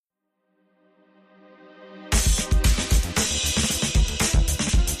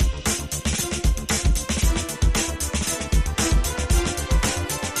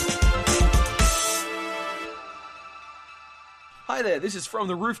there, this is From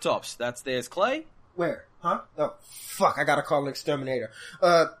the Rooftops. There's Clay. Where? Huh? Oh, fuck, I gotta call an exterminator.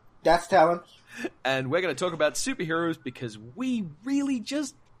 That's Talon. And we're going to talk about superheroes because we really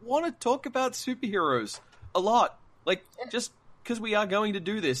just want to talk about superheroes a lot. Like, just because we are going to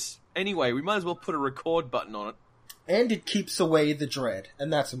do this anyway, we might as well put a record button on it. And it keeps away the dread,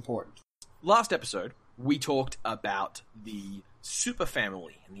 and that's important. Last episode, we talked about the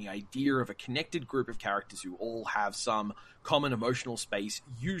superfamily and the idea of a connected group of characters who all have some common emotional space,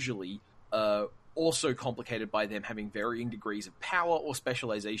 usually also complicated by them having varying degrees of power or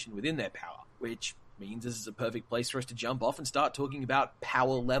specialization within their power, which means this is a perfect place for us to jump off and start talking about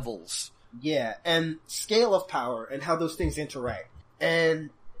power levels. Yeah, and scale of power and how those things interact.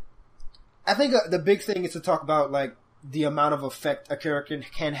 And I think the big thing is to talk about, like, the amount of effect a character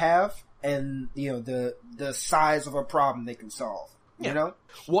can have and, you know, the size of a problem they can solve, you know?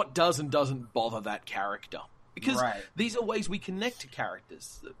 What does and doesn't bother that character. Because Right. these are ways we connect to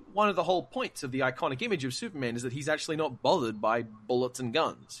characters. One of the whole points of the iconic image of Superman is that he's actually not bothered by bullets and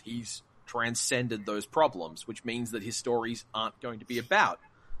guns. He's transcended those problems, which means that his stories aren't going to be about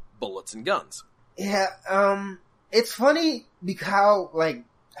bullets and guns. Yeah, it's funny because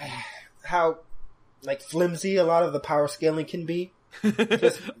how flimsy a lot of the power scaling can be.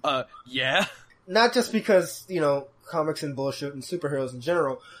 Yeah. Not just because, you know, comics and bullshit and superheroes in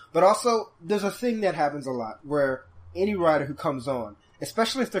general, but also there's a thing that happens a lot where any writer who comes on,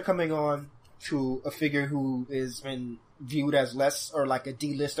 especially if they're coming on to a figure who is been viewed as less or like a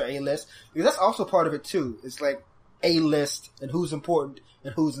D-list or A-list, because that's also part of it too. It's like A-list and who's important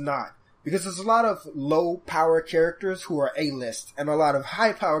and who's not. Because there's a lot of low power characters who are A-list and a lot of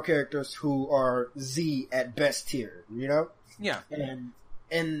high power characters who are Z at best tier, you know? Yeah.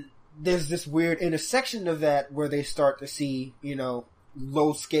 And there's this weird intersection of that where they start to see, you know,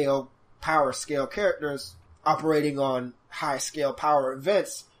 low scale, power scale characters operating on high scale power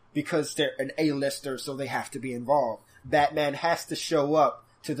events because they're an A-lister, so they have to be involved. Batman has to show up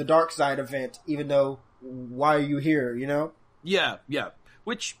to the Darkseid event, even though, why are you here, you know? Yeah.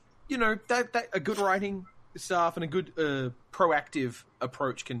 Which, you know, that a good writing staff and a good proactive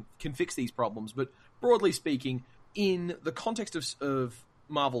approach can fix these problems. But broadly speaking, in the context of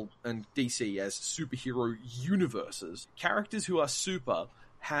Marvel and DC as superhero universes, characters who are super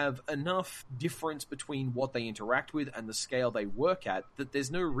have enough difference between what they interact with and the scale they work at that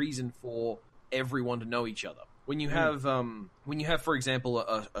there's no reason for everyone to know each other. When you have, for example,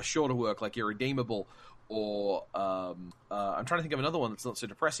 a shorter work like Irredeemable, or I'm trying to think of another one that's not so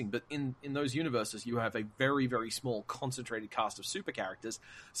depressing, but in those universes you have a very, very small concentrated cast of super characters,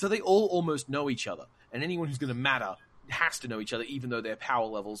 so they all almost know each other, and anyone who's going to matter has to know each other, even though their power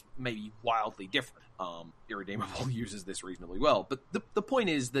levels may be wildly different. Irredeemable uses this reasonably well, but the point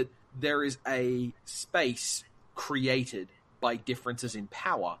is that there is a space created by differences in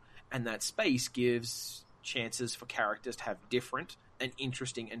power, and that space gives chances for characters to have different and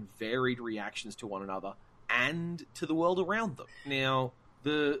interesting and varied reactions to one another and to the world around them. Now,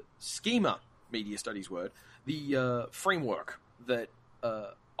 the schema, media studies word, the framework that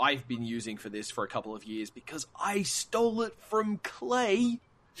I've been using for this for a couple of years because I stole it from Clay.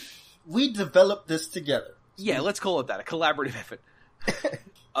 We developed this together. Yeah, let's call it that, a collaborative effort.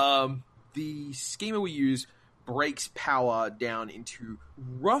 The schema we use breaks power down into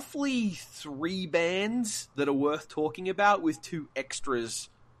roughly 3 bands that are worth talking about, with 2 extras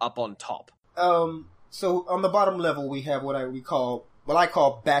up on top. So on the bottom level, we have what I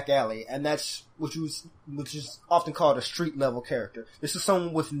call back alley, and that's which is often called a street level character. This is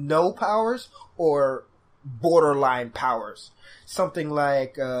someone with no powers or borderline powers. Something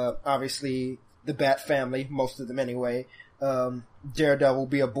like obviously the Bat family, most of them anyway. Daredevil will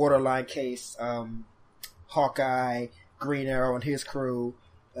be a borderline case. Hawkeye, Green Arrow and his crew,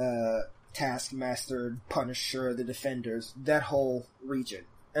 Taskmaster, Punisher, the Defenders, that whole region.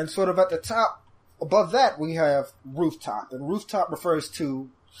 And sort of at the top, above that, we have Rooftop. And Rooftop refers to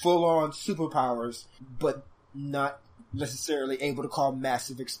full-on superpowers, but not necessarily able to cause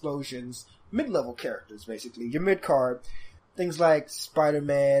massive explosions. Mid-level characters, basically. Your mid-card. Things like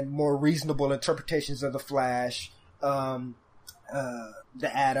Spider-Man, more reasonable interpretations of the Flash, the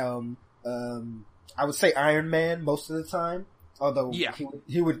Atom, I would say Iron Man most of the time. Although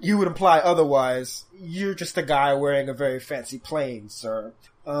he would imply otherwise. You're just a guy wearing a very fancy plane, sir.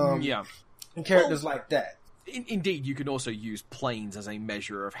 And characters like that. Indeed, you can also use planes as a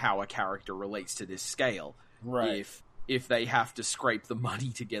measure of how a character relates to this scale. Right. If they have to scrape the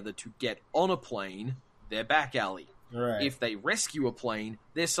money together to get on a plane, they're back alley. Right. If they rescue a plane,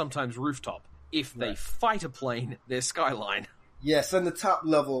 they're sometimes Rooftop. If they fight a plane, they're Skyline. Yes, and the top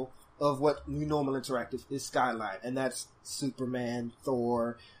level of what we normal interactive is Skyline, and that's Superman,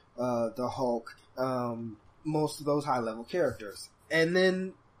 Thor, the Hulk, most of those high level characters. And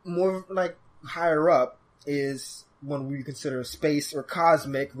then more like higher up is when we consider space or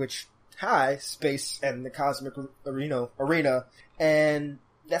cosmic, which space and the cosmic arena, and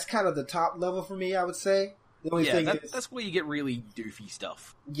that's kind of the top level for me, I would say. The only thing is, that's where you get really doofy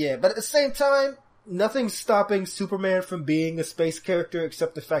stuff. Yeah, but at the same time, nothing's stopping Superman from being a space character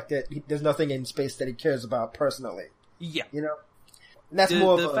except the fact that there's nothing in space that he cares about personally. Yeah. You know? And that's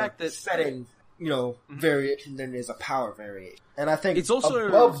more of fact a that setting, variation than it is a power variation. And I think it's also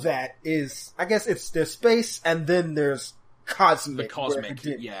above that is, I guess there's space and then there's cosmic. The cosmic,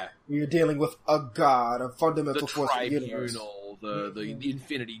 yeah. You're dealing with a god, a fundamental force of the universe. The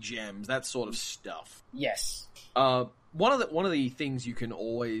infinity gems, that sort of stuff. Yes. One of the things you can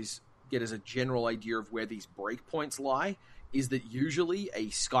always get as a general idea of where these breakpoints lie is that usually a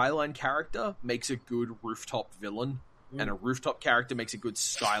Skyline character makes a good rooftop villain, and a rooftop character makes a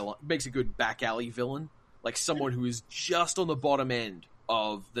good back alley villain, like someone who is just on the bottom end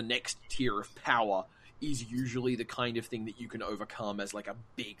of the next tier of power is usually the kind of thing that you can overcome as like a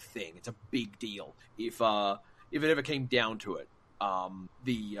big thing. It's a big deal if it ever came down to it.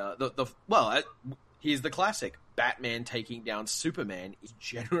 Here's the classic: Batman taking down Superman is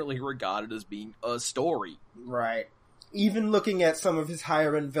generally regarded as being a story. Right. Even looking at some of his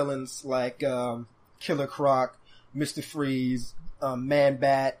higher end villains like Killer Croc, Mr. Freeze,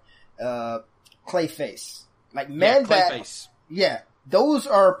 Man-Bat, Clayface. Like Man-Bat, Clayface. Yeah, those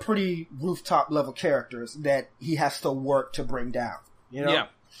are pretty rooftop level characters that he has to work to bring down. You know? Yeah.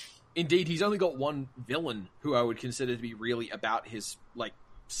 Indeed, he's only got one villain who I would consider to be really about his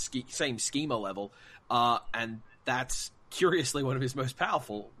same schema level, and that's curiously one of his most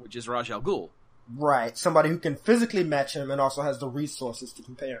powerful, which is Ra's al Ghul. Right, somebody who can physically match him and also has the resources to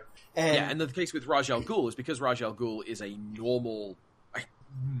compare. And the case with Ra's al Ghul is because Ra's al Ghul is a normal,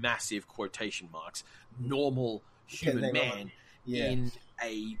 massive quotation marks, normal human man in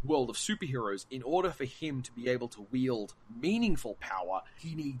a world of superheroes. In order for him to be able to wield meaningful power,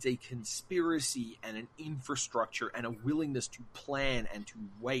 he needs a conspiracy and an infrastructure and a willingness to plan and to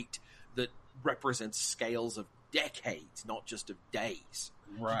wait that represents scales of decades, not just of days.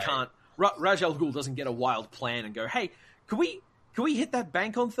 Right. He can't. Ra's al Ghul doesn't get a wild plan and go, "Hey, can we hit that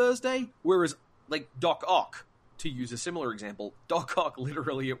bank on Thursday?" Whereas, like Doc Ock, to use a similar example, Doc Ock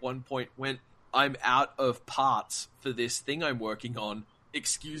literally at one point went, "I'm out of parts for this thing I'm working on.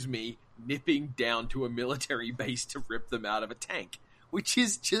 Excuse me," nipping down to a military base to rip them out of a tank, which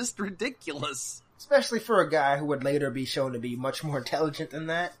is just ridiculous. Especially for a guy who would later be shown to be much more intelligent than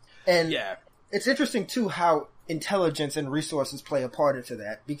that. And it's interesting, too, how intelligence and resources play a part into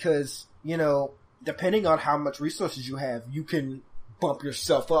that, because, depending on how much resources you have, you can bump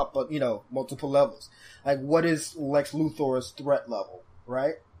yourself up, multiple levels. Like, what is Lex Luthor's threat level,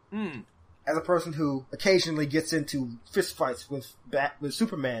 right? As a person who occasionally gets into fistfights with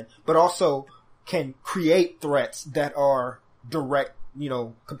Superman, but also can create threats that are direct,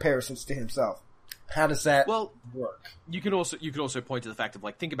 comparisons to himself. How does that work? You can also point to the fact of,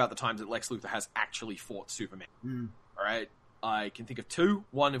 think about the times that Lex Luthor has actually fought Superman. All right? I can think of two,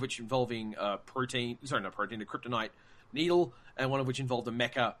 one of which involving a kryptonite needle, and one of which involved a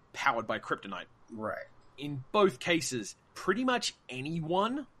mecha powered by kryptonite. Right. In both cases, pretty much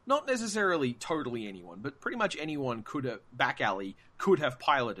anyone, not necessarily totally anyone, but pretty much anyone could have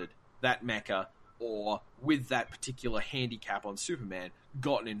piloted that mecha, or with that particular handicap on Superman,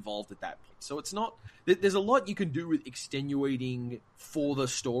 gotten involved at that point. So it's not... There's a lot you can do with extenuating for the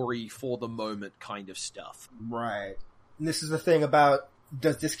story, for the moment kind of stuff. Right. And this is the thing about,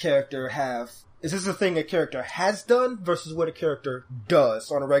 does this character have... Is this a thing a character has done versus what a character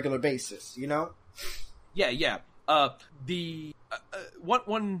does on a regular basis, Yeah.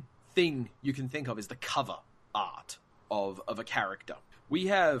 One thing you can think of is the cover art of a character.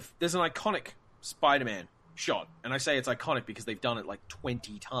 There's an iconic Spider-Man shot, and I say it's iconic because they've done it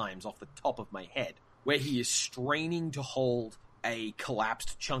 20 times off the top of my head, where he is straining to hold a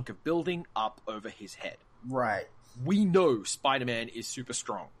collapsed chunk of building up over his head. Right. We know Spider-Man is super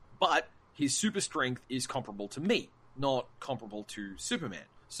strong, but his super strength is comparable to me, not comparable to Superman.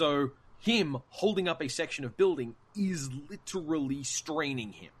 So him holding up a section of building is literally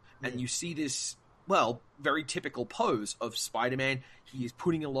straining him. And you see this, very typical pose of Spider-Man. He is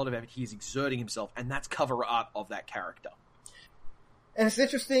putting a lot of effort, he is exerting himself, and that's cover art of that character. And it's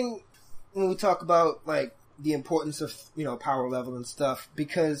interesting when we talk about, the importance of, power level and stuff,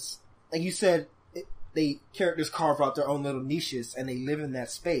 because, like you said, the characters carve out their own little niches, and they live in that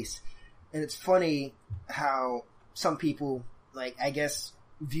space. And it's funny how some people, I guess,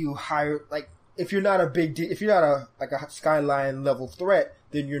 view higher, like, if you're not a big deal, if you're not a Skyline level threat,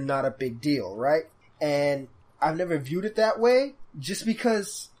 then you're not a big deal, right? And I've never viewed it that way, just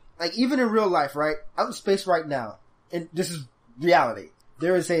because, like, even in real life, right? Out in space right now, and this is reality,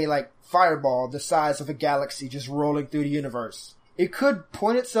 there is a, like, fireball the size of a galaxy just rolling through the universe. It could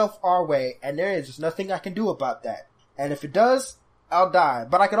point itself our way, and there is just nothing I can do about that. And if it does, I'll die.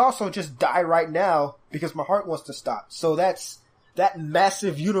 But I could also just die right now because my heart wants to stop. So that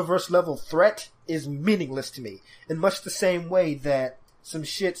massive universe level threat is meaningless to me. In much the same way that some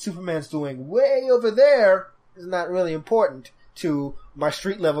shit Superman's doing way over there is not really important to my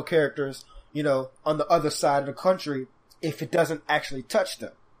street level characters, you know, on the other side of the country if it doesn't actually touch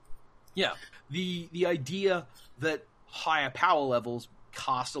them. Yeah. The idea that higher power levels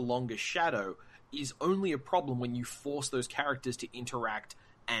cast a longer shadow is only a problem when you force those characters to interact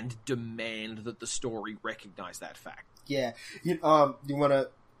and demand that the story recognize that fact. Yeah. You want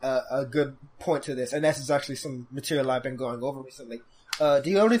a good point to this, and this is actually some material I've been going over recently. Do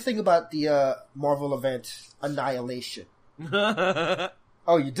you know anything about the Marvel event Annihilation?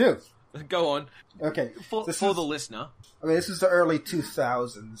 Oh, you do? Go on. Okay. For the listener. Okay, this is the early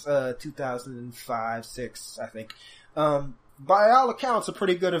 2000s, 2005, 6, I think. By all accounts, a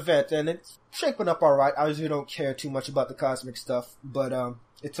pretty good event, and it's shaping up alright. I usually don't care too much about the cosmic stuff, but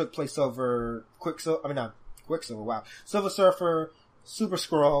it took place over Quicksilver, wow. Silver Surfer, Super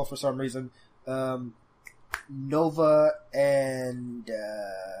Skrull for some reason, Nova, and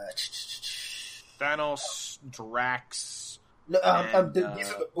Thanos, Drax. No,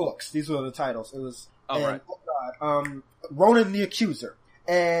 these are the books. These were the titles. It was right. Ronan the Accuser.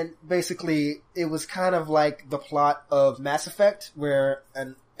 And basically, it was kind of like the plot of Mass Effect, where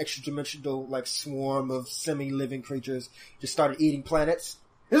an extra-dimensional, like, swarm of semi-living creatures just started eating planets.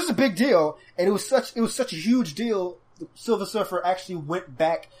 This was a big deal, and it was such a huge deal, the Silver Surfer actually went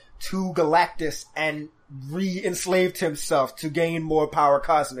back to Galactus and re-enslaved himself to gain more power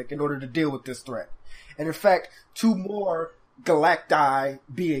cosmic in order to deal with this threat. And in fact, 2 more Galactus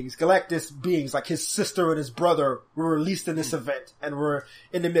beings, like his sister and his brother, were released in this event and were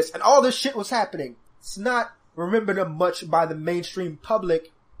in the midst. And all this shit was happening. It's not remembered much by the mainstream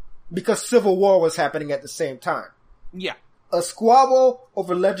public because Civil War was happening at the same time. Yeah. A squabble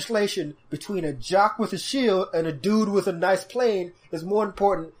over legislation between a jock with a shield and a dude with a nice plane is more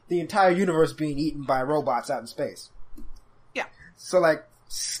important than the entire universe being eaten by robots out in space. Yeah. So, like,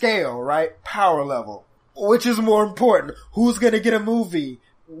 scale, right? Power level. Which is more important? Who's gonna get a movie?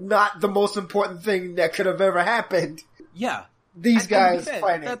 Not the most important thing that could have ever happened. Yeah. These guys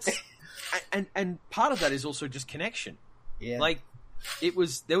fighting. And part of that is also just connection. Yeah. Like, there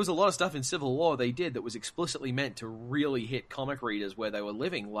was a lot of stuff in Civil War they did that was explicitly meant to really hit comic readers where they were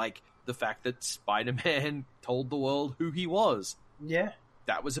living, like the fact that Spider-Man told the world who he was. Yeah.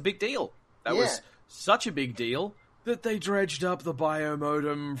 That was a big deal. That was such a big deal that they dredged up the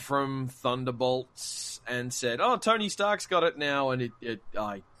biomodem from Thunderbolts and said, "Oh, Tony Stark's got it now," and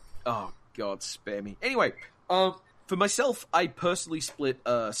oh God, spare me. Anyway, for myself, I personally split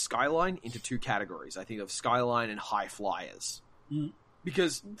Skyline into 2 categories. I think of Skyline and High Flyers. Mm.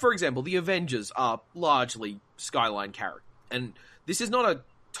 Because, for example, the Avengers are largely Skyline characters. And this is not a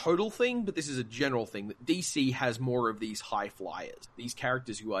total thing, but this is a general thing, that DC has more of these high flyers. These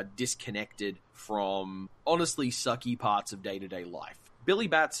characters who are disconnected from, honestly, sucky parts of day-to-day life. Billy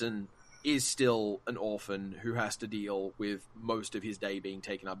Batson is still an orphan who has to deal with most of his day being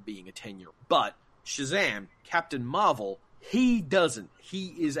taken up being a 10-year-old. But Shazam, Captain Marvel, he doesn't. He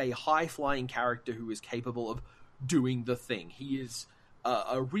is a high-flying character who is capable of doing the thing. He is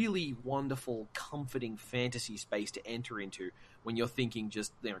a really wonderful, comforting fantasy space to enter into when you're thinking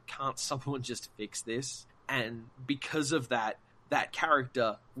just, you know, can't someone just fix this? And because of that, that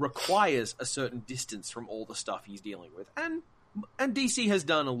character requires a certain distance from all the stuff he's dealing with. And DC has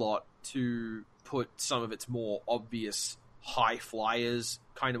done a lot to put some of its more obvious high flyers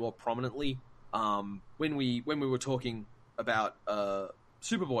kind of more prominently. When we were talking about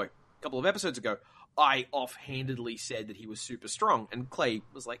Superboy a couple of episodes ago, I offhandedly said that he was super strong, and Clay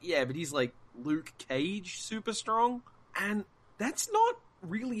was like, yeah, but he's like Luke Cage super strong, and that's not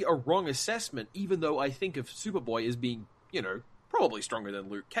really a wrong assessment, even though I think of Superboy as being, you know, probably stronger than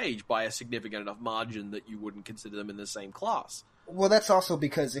Luke Cage by a significant enough margin that you wouldn't consider them in the same class. Well, that's also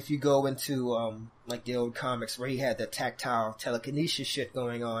because if you go into, like the old comics where he had the tactile telekinesis shit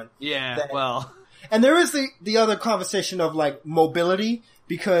going on. Yeah, well. And there is the other conversation of, like, mobility,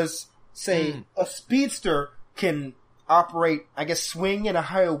 because, say, a speedster can operate, I guess, swing in a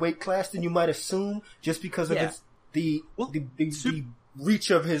higher weight class than you might assume, just because of the reach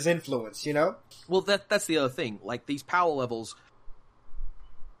of his influence, you know? Well, that's the other thing. Like, these power levels,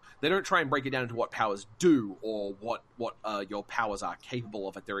 They don't try and break it down into what powers do or what your powers are capable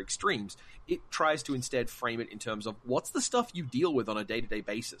of at their extremes. It tries to instead frame it in terms of what's the stuff you deal with on a day-to-day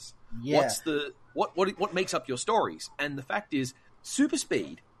basis. Yeah. What's the what makes up your stories? And the fact is, super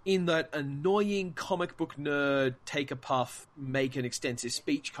speed, in that annoying comic book nerd, take a puff, make an extensive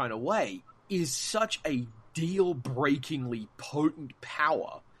speech kind of way, is such a deal-breakingly potent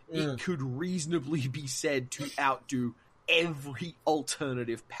power. It could reasonably be said to outdo every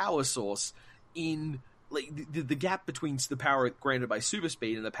alternative power source in, like, the gap between the power granted by super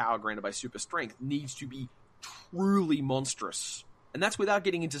speed and the power granted by super strength needs to be truly monstrous. And that's without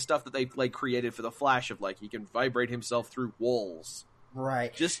getting into stuff that they've, like, created for the Flash of, like, he can vibrate himself through walls.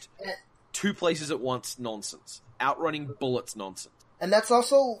 Right. Just two places at once nonsense. Outrunning bullets nonsense. And that's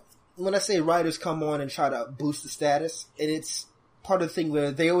also, when I say writers come on and try to boost the status, and it's part of the thing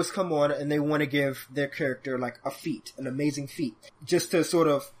where they always come on and they want to give their character like a feat, an amazing feat, just to sort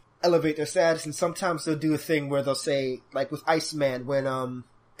of elevate their status. And sometimes they'll do a thing where they'll say, like with Iceman, when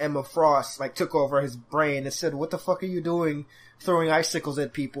Emma Frost like took over his brain and said, "What the fuck are you doing throwing icicles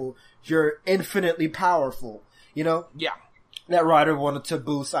at people? You're infinitely powerful." You know? Yeah. That writer wanted to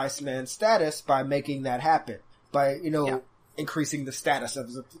boost Iceman's status by making that happen, by, increasing the status of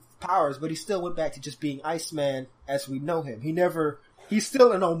his powers, but he still went back to just being Iceman as we know him. He's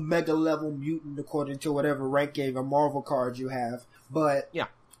still an Omega level mutant according to whatever ranking or Marvel card you have, but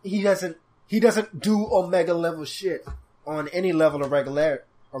he doesn't do Omega level shit on any level of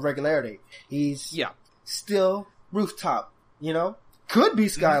regularity. He's still Rooftop, Could be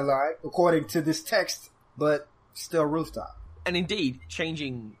Skyline according to this text, but still Rooftop. And indeed,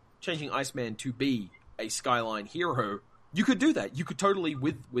 changing Iceman to be a Skyline hero, you could do that. You could totally,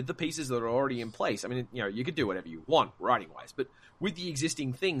 with the pieces that are already in place. I mean, you could do whatever you want, writing-wise. But with the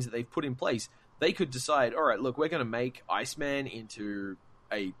existing things that they've put in place, they could decide, all right, look, we're going to make Iceman into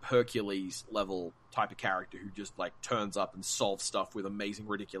a Hercules-level type of character who just, like, turns up and solves stuff with amazing,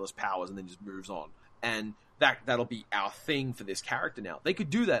 ridiculous powers and then just moves on. And that'll be our thing for this character now. They could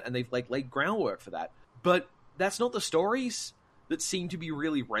do that, and they've, like, laid groundwork for that. But that's not the stories that seem to be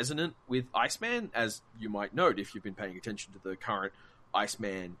really resonant with Iceman, as you might note if you've been paying attention to the current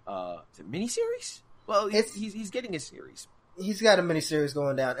Iceman is it miniseries? Well, he's getting a series. He's got a miniseries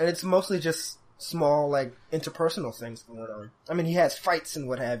going down, and it's mostly just small, like, interpersonal things going on. I mean, he has fights and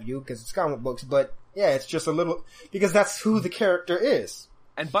what have you, because it's comic books, but yeah, it's just a little, because that's who the character is.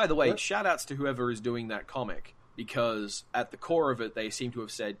 And by the way, shout-outs to whoever is doing that comic, because at the core of it, they seem to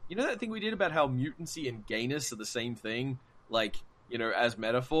have said, that thing we did about how mutancy and gayness are the same thing? Like, as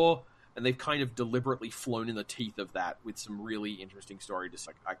metaphor, and they've kind of deliberately flown in the teeth of that with some really interesting story. Just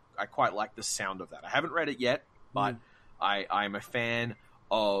like, I quite like the sound of that. I haven't read it yet, but I'm a fan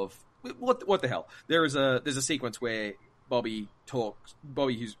of what the hell. There's a sequence where Bobby,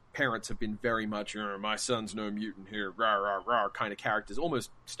 whose parents have been very much, my son's no mutant here, rah, rah, rah, kind of characters,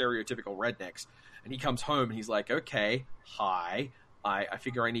 almost stereotypical rednecks. And he comes home and he's like, okay, hi, I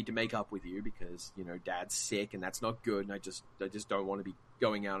figure I need to make up with you because, Dad's sick and that's not good and I just don't want to be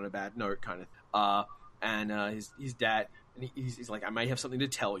going out on a bad note kind of. His dad, and he's like, I may have something to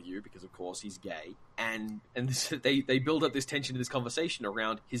tell you because of course he's gay. And they build up this tension in this conversation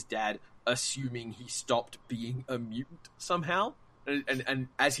around his dad assuming he stopped being a mutant somehow. And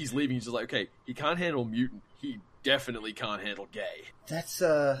as he's leaving, he's just like, okay, he can't handle mutant. He definitely can't handle gay. That's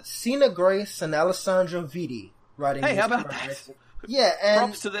Sina Grace and Alessandro Vitti writing. Hey, how about that? Yeah, and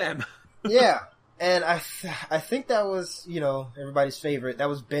props to them. Yeah, and I think that was everybody's favorite. That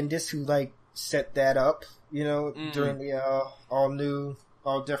was Bendis who like set that up. During the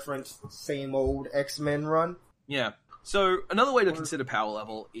all different, same old X-Men run. Yeah. So another way to consider power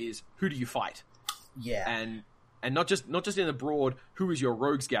level is who do you fight? Yeah, and not just in the broad who is your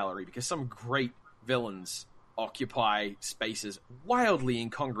rogues gallery, because some great villains occupy spaces wildly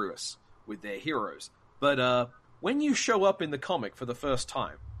incongruous with their heroes. But when you show up in the comic for the first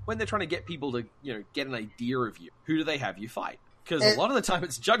time, when they're trying to get people to get an idea of you, who do they have you fight? Because a lot of the time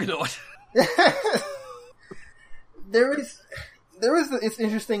it's Juggernaut. It's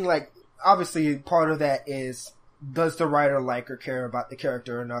interesting, like, obviously part of that is, does the writer like or care about the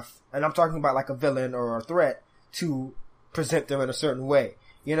character enough? And I'm talking about like a villain or a threat to present them in a certain way,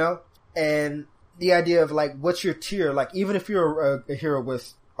 And the idea of like, what's your tier? Like, even if you're a hero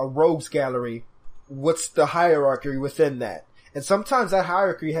with a rogues gallery, what's the hierarchy within that? And sometimes that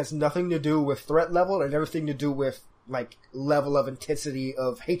hierarchy has nothing to do with threat level and everything to do with like level of intensity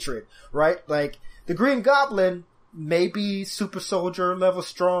of hatred, right? Like the Green Goblin may be super soldier level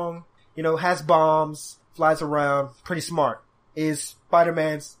strong, has bombs, flies around, pretty smart, is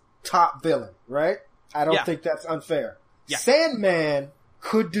Spider-Man's top villain, right? I don't think that's unfair. Yeah. Sandman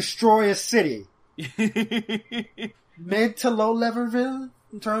could destroy a city. Mid to low level villain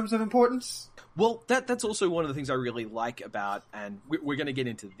in terms of importance. Well, that's also one of the things I really like about, and we're going to get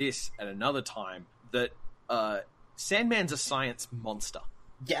into this at another time, that Sandman's a science monster.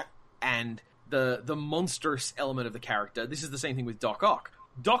 Yeah. And the monstrous element of the character, this is the same thing with Doc Ock.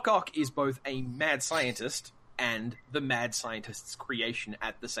 Doc Ock is both a mad scientist and the mad scientist's creation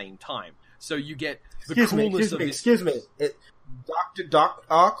at the same time. So you get the coolness of this... Excuse me. Doc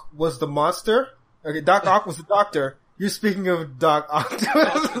Ock was the monster? Okay, Doc Ock was the doctor. You're speaking of Doc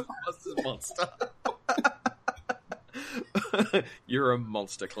Octopus. Monster. You're a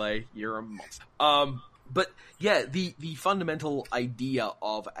monster, Clay. You're a monster. But yeah, the fundamental idea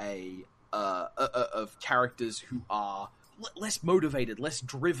of of characters who are less motivated, less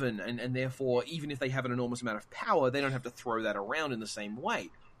driven, and therefore, even if they have an enormous amount of power, they don't have to throw that around in the same way.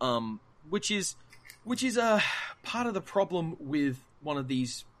 Which is part of the problem with one of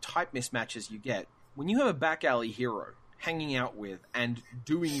these type mismatches you get. When you have a back alley hero hanging out with and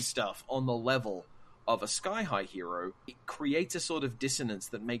doing stuff on the level of a Sky High hero, it creates a sort of dissonance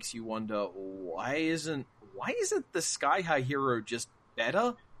that makes you wonder, why isn't the Sky High hero just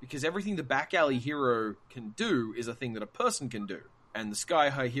better? Because everything the back alley hero can do is a thing that a person can do, and the Sky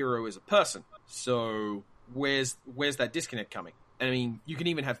High hero is a person. So where's that disconnect coming? And I mean, you can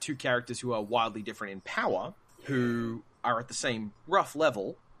even have two characters who are wildly different in power, who are at the same rough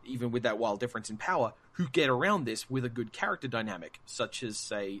level, even with that wild difference in power, who get around this with a good character dynamic, such as,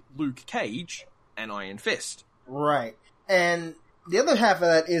 say, Luke Cage and Iron Fist. Right. And the other half of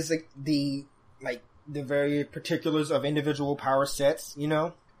that is the very particulars of individual power sets, you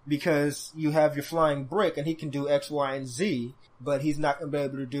know? Because you have your flying brick and he can do X, Y, and Z, but he's not going to be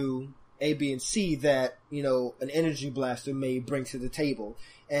able to do A, B, and C that, you know, an energy blaster may bring to the table.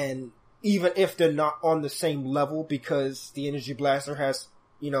 And even if they're not on the same level because the energy blaster has,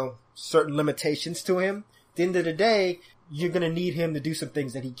 you know, certain limitations to him, at the end of the day, you're going to need him to do some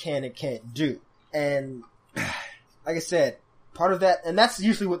things that he can and can't do. And like I said, part of that, and that's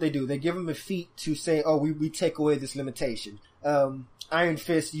usually what they do. They give him a feat to say, oh, we take away this limitation. Iron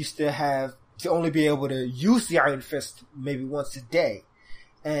Fist used to only be able to use the Iron Fist maybe once a day.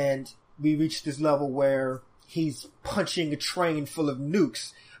 And we reached this level where he's punching a train full of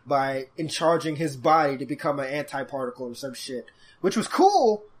nukes by encharging his body to become an anti-particle or some shit. Which was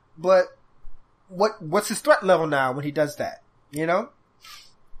cool, but what's his threat level now when he does that? You know?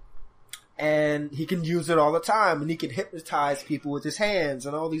 And he can use it all the time, and he can hypnotize people with his hands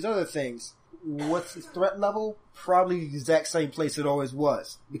and all these other things. What's his threat level? Probably the exact same place it always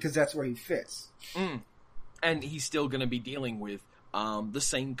was, because that's where he fits. And he's still going to be dealing with the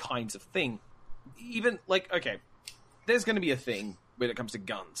same kinds of thing. Even, okay, there's going to be a thing when it comes to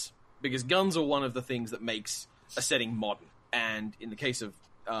guns, because guns are one of the things that makes a setting modern. And in the case of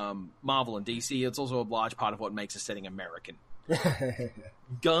Marvel and DC, it's also a large part of what makes a setting American.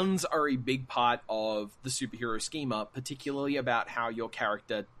 Guns are a big part of the superhero schema, particularly about how your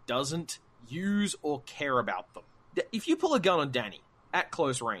character doesn't use or care about them. If you pull a gun on Danny at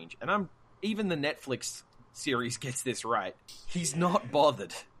close range, and even the Netflix series gets this right, he's not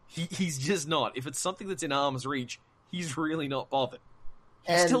bothered. He's just not. If it's something that's in arm's reach, he's really not bothered.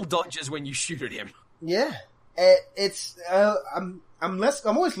 He still dodges when you shoot at him. Yeah. It's I'm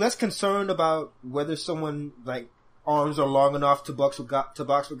always less concerned about whether someone arms are long enough to box with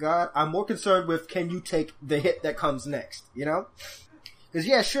God. I'm more concerned with, can you take the hit that comes next, you know? Because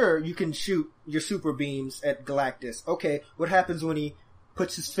yeah, sure, you can shoot your super beams at Galactus. Okay, what happens when he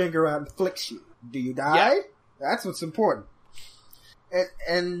puts his finger out and flicks you? Do you die? Yeah. That's what's important.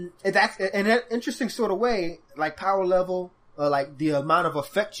 And that's in an interesting sort of way, power level, the amount of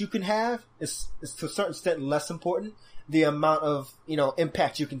effect you can have is to a certain extent less important. The amount of,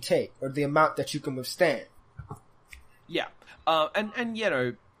 impact you can take, or the amount that you can withstand. Yeah. And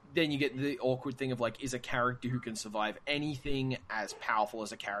then you get the awkward thing of, is a character who can survive anything as powerful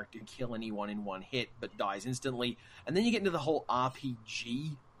as a character who can kill anyone in one hit but dies instantly. And then you get into the whole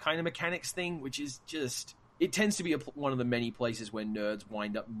RPG kind of mechanics thing, which is just... It tends to be one of the many places where nerds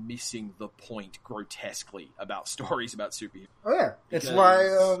wind up missing the point grotesquely about stories about superheroes. Oh yeah. It's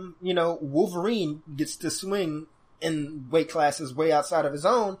why, Wolverine gets to swing in weight classes way outside of his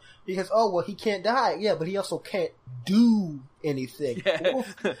own, because, he can't die. Yeah, but he also can't do anything. Yeah.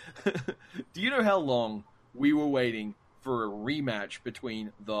 Do you know how long we were waiting for a rematch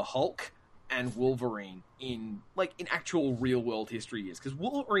between the Hulk and Wolverine in actual real world history is? Because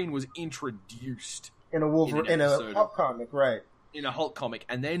Wolverine was introduced in a Hulk comic, right? In a Hulk comic,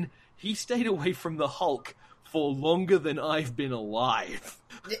 and then he stayed away from the Hulk for longer than I've been alive.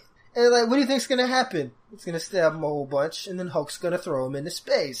 And like, what do you think's gonna happen? It's gonna stab him a whole bunch, and then Hulk's gonna throw him into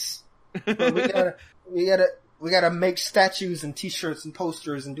space. But we gotta make statues and T-shirts and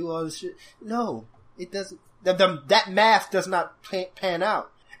posters and do all this shit. No, it doesn't. That math does not pan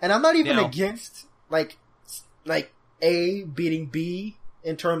out. And I'm not even against like A beating B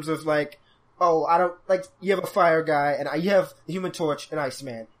in terms of like, oh, I don't like, you have a fire guy and you have the Human Torch and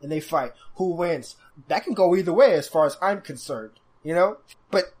Iceman and they fight. Who wins? That can go either way as far as I'm concerned, you know?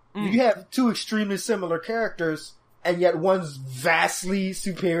 But you have two extremely similar characters and yet one's vastly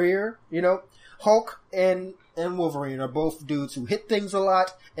superior, you know? Hulk and Wolverine are both dudes who hit things a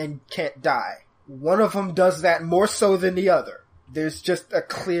lot and can't die. One of them does that more so than the other. There's just a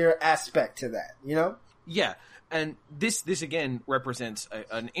clear aspect to that, you know? Yeah. And this again represents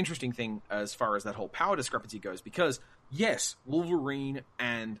an interesting thing as far as that whole power discrepancy goes, because yes, Wolverine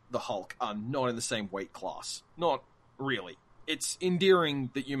and the Hulk are not in the same weight class. Not really. It's endearing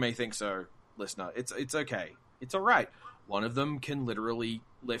that you may think so, listener. It's okay. It's alright. One of them can literally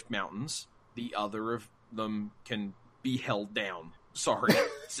lift mountains. The other of them can be held down. Sorry.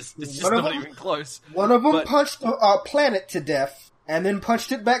 It's just not even close. One of them punched a planet to death and then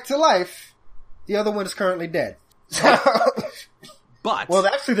punched it back to life. The other one is currently dead. But well,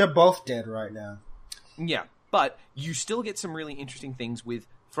 actually, they're both dead right now. Yeah, but you still get some really interesting things with,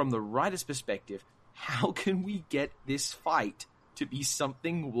 from the writer's perspective, how can we get this fight to be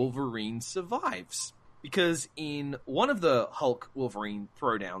something Wolverine survives? Because in one of the Hulk-Wolverine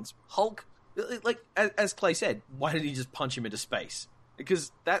throwdowns, Hulk, like, as Clay said, why didn't he just punch him into space?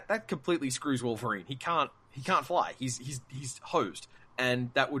 Because that completely screws Wolverine. He can't fly. He's hosed.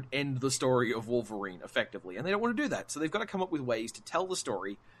 And that would end the story of Wolverine, effectively. And they don't want to do that. So they've got to come up with ways to tell the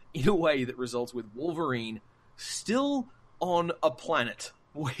story in a way that results with Wolverine still on a planet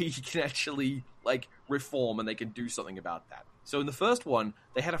where he can actually, like, reform and they can do something about that. So in the first one,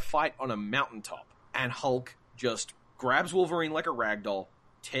 they had a fight on a mountaintop. And Hulk just grabs Wolverine like a ragdoll,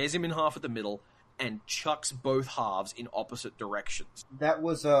 tears him in half at the middle, and chucks both halves in opposite directions. That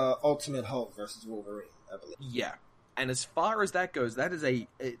was Ultimate Hulk versus Wolverine, I believe. Yeah. And as far as that goes, that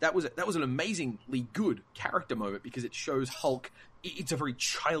was an amazingly good character moment, because it shows Hulk. It's a very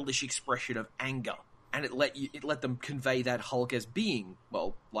childish expression of anger, and it let them convey that Hulk as being,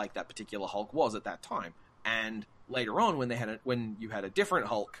 well, like that particular Hulk was at that time. And later on, when you had a different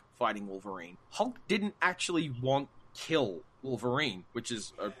Hulk fighting Wolverine, Hulk didn't actually want to kill Wolverine, which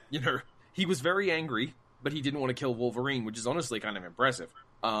is he was very angry, but he didn't want to kill Wolverine, which is honestly kind of impressive.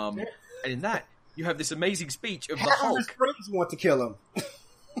 And in that, you have this amazing speech of the Hulk. His friends want to kill him.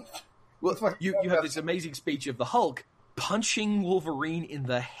 Well, you have this amazing speech of the Hulk punching Wolverine in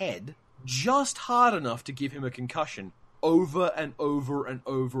the head just hard enough to give him a concussion over and over and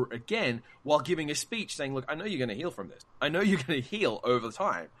over again, while giving a speech saying, look, I know you're going to heal from this. I know you're going to heal over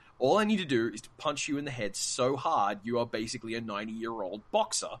time. All I need to do is to punch you in the head so hard you are basically a 90-year-old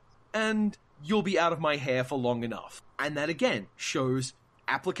boxer, and you'll be out of my hair for long enough. And that, again, shows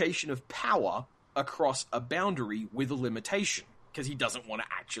application of power across a boundary with a limitation, because he doesn't want to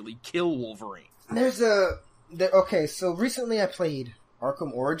actually kill Wolverine. Okay, so recently I played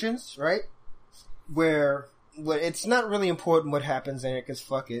Arkham Origins, right? Where it's not really important what happens in it, because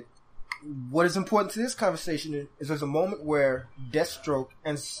fuck it. What is important to this conversation is there's a moment where Deathstroke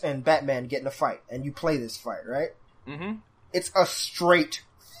and Batman get in a fight, and you play this fight, right? Mm-hmm. It's a straight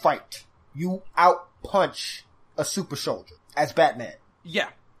fight. You out-punch a super soldier as Batman. Yeah.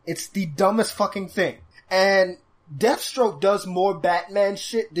 It's the dumbest fucking thing. And Deathstroke does more Batman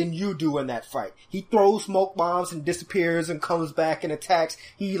shit than you do in that fight. He throws smoke bombs and disappears and comes back and attacks.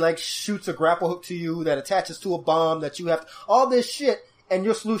 He, like, shoots a grapple hook to you that attaches to a bomb that you have to... All this shit, and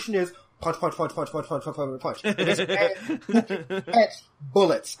your solution is punch, punch, punch, punch, punch, punch, punch, punch, punch. And it's catch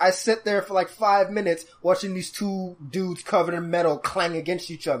bullets. I sit there for like 5 minutes watching these two dudes covered in metal clang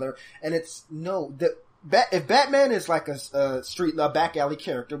against each other, and it's... No, if Batman is like a back alley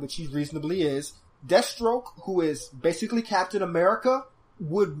character, which he reasonably is, Deathstroke, who is basically Captain America,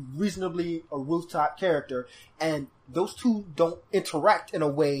 would reasonably a rooftop character, and those two don't interact in a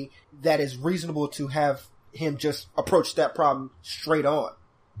way that is reasonable to have him just approach that problem straight on.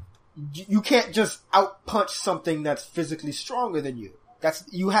 You can't just out-punch something that's physically stronger than you.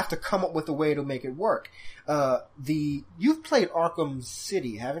 You have to come up with a way to make it work. You've played Arkham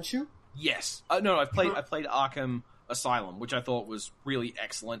City, haven't you? Yes. No, I played Arkham Asylum, which I thought was really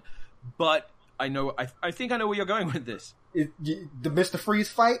excellent. But I think I know where you're going with this. The Mr. Freeze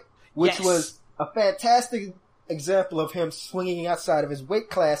fight, which was a fantastic example of him swinging outside of his weight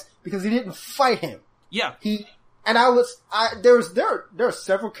class because he didn't fight him. Yeah. He And there are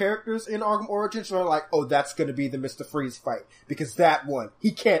several characters in Arkham Origins who are like, oh, that's gonna be the Mr. Freeze fight. Because that one,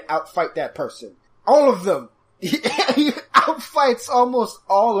 he can't outfight that person. All of them. He outfights almost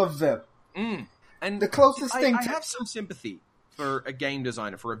all of them. And the closest thing I have some sympathy for a game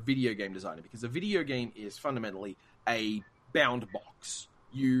designer, for a video game designer, because a video game is fundamentally a bound box.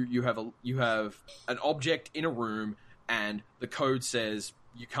 You have an object in a room, and the code says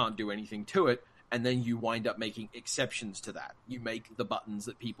you can't do anything to it, and then you wind up making exceptions to that. You make the buttons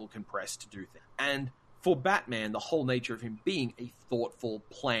that people can press to do things. And for Batman, the whole nature of him being a thoughtful,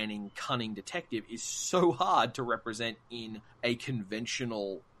 planning, cunning detective is so hard to represent in a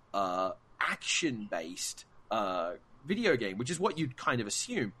conventional action-based video game, which is what you'd kind of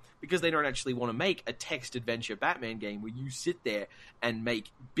assume, because they don't actually want to make a text adventure Batman game where you sit there and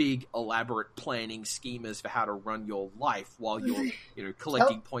make big, elaborate planning schemas for how to run your life while you're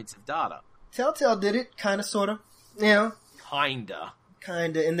collecting points of data. Telltale did it, kind of, sort of. Yeah. Kinda,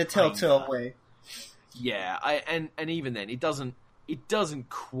 in the Telltale way. Yeah, and even then, it doesn't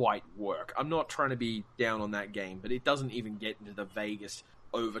quite work. I'm not trying to be down on that game, but it doesn't even get into the vaguest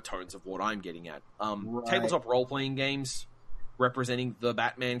overtones of what I'm getting at. Right. Tabletop role-playing games representing the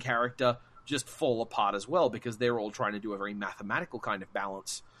Batman character just fall apart as well, because they're all trying to do a very mathematical kind of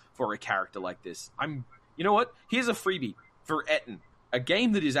balance for a character like this. You know what? Here's a freebie for Etten. A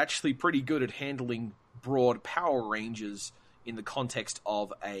game that is actually pretty good at handling broad power ranges in the context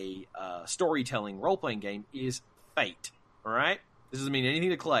of a storytelling role-playing game is Fate. Alright? This doesn't mean anything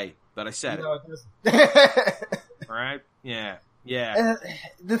to Clay, but I said it. No, it doesn't. Alright? Yeah.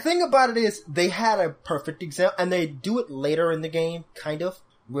 The thing about it is, they had a perfect example, and they do it later in the game, kind of,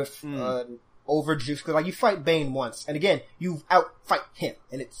 with overjuice, because like you fight Bane once, and again, you outfight him,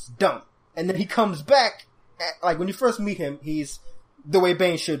 and it's dumb. And then he comes back, like when you first meet him, he's the way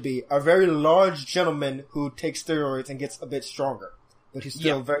Bane should be, a very large gentleman who takes steroids and gets a bit stronger. But he's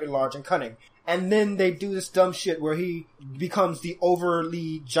still very large and cunning. And then they do this dumb shit where he becomes the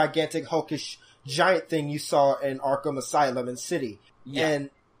overly gigantic, hulkish giant thing you saw in Arkham Asylum and City. Yeah.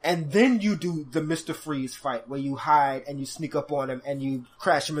 And then you do the Mr. Freeze fight where you hide and you sneak up on him and you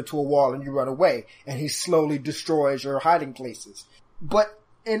crash him into a wall and you run away. And he slowly destroys your hiding places. But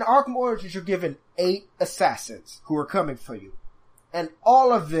in Arkham Origins, you're given 8 assassins who are coming for you. And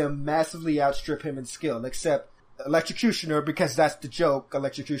all of them massively outstrip him in skill, except Electrocutioner, because that's the joke.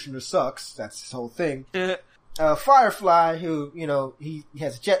 Electrocutioner sucks. That's his whole thing. Firefly, who, he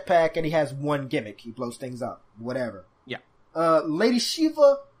has a jetpack and he has one gimmick. He blows things up. Whatever. Yeah. Lady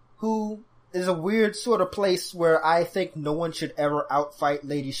Shiva, who is a weird sort of place where I think no one should ever outfight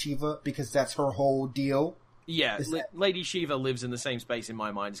Lady Shiva, because that's her whole deal. Yeah, Lady Shiva lives in the same space in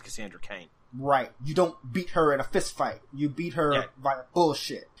my mind as Cassandra Cain. Right. You don't beat her in a fist fight. You beat her via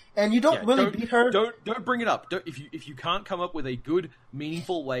bullshit. And you don't beat her. Don't bring it up. If you can't come up with a good,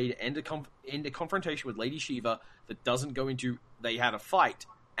 meaningful way to end a confrontation with Lady Shiva that doesn't go into they had a fight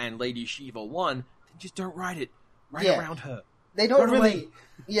and Lady Shiva won, then just don't write it. Write around her. They don't really.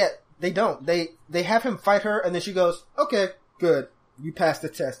 Yeah, they don't. They have him fight her, and then she goes, "Okay, good. You passed the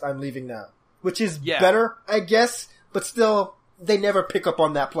test. I'm leaving now." Which is better, I guess, but still, they never pick up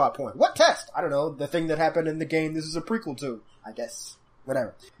on that plot point. What test? I don't know. The thing that happened in the game this is a prequel to, I guess.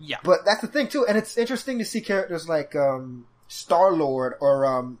 Whatever. Yeah. But that's the thing, too, and it's interesting to see characters like Star-Lord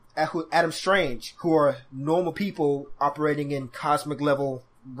or Adam Strange, who are normal people operating in cosmic level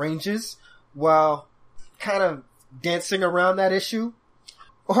ranges, while kind of dancing around that issue.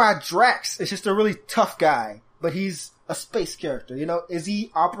 Or Drax is just a really tough guy, but he's a space character, Is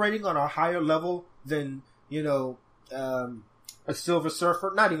he operating on a higher level than, a Silver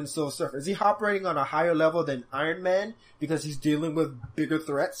Surfer? Not even Silver Surfer. Is he operating on a higher level than Iron Man because he's dealing with bigger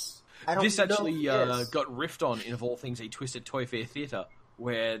threats? This actually got riffed on in, of all things, a Twisted Toy Fair theater,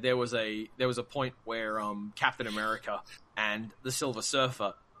 where there was a point where Captain America and the Silver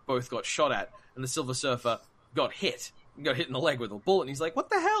Surfer both got shot at, and the Silver Surfer got hit in the leg with a bullet, and he's like, what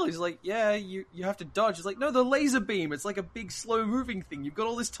the hell? He's like, yeah, you have to dodge. He's like, no, the laser beam, it's like a big slow moving thing. You've got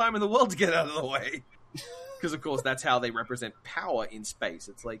all this time in the world to get out of the way. Because, of course, that's how they represent power in space.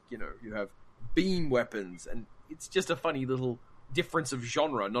 It's like, you have beam weapons, and it's just a funny little difference of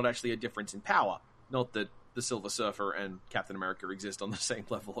genre, not actually a difference in power. Not that the Silver Surfer and Captain America exist on the same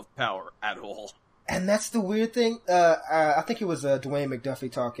level of power at all. And that's the weird thing. I think it was Dwayne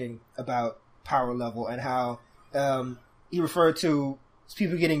McDuffie talking about power level and how he referred to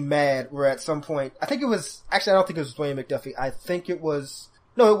people getting mad where at some point, I think it was, actually I don't think it was Dwayne McDuffie, I think it was,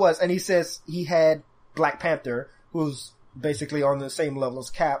 no it was, and he says he had Black Panther, who's basically on the same level as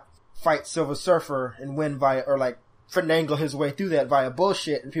Cap, fight Silver Surfer and win via, or like finagle his way through that via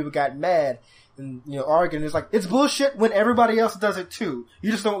bullshit, and people got mad. and arguing. It's like, it's bullshit when everybody else does it too.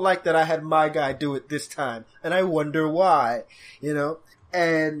 You just don't like that I had my guy do it this time, and I wonder why,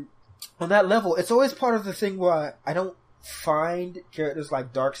 And on that level, it's always part of the thing where I don't find characters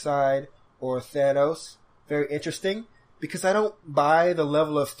like Darkseid or Thanos very interesting, because I don't buy the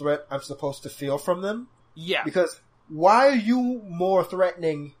level of threat I'm supposed to feel from them. Yeah. Because why are you more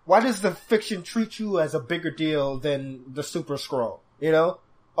threatening? Why does the fiction treat you as a bigger deal than the Super Skrull?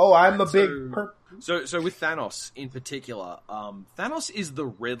 Oh, I'm a big... So with Thanos in particular, Thanos is the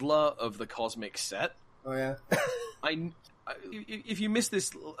Riddler of the cosmic set. Oh, yeah? If you missed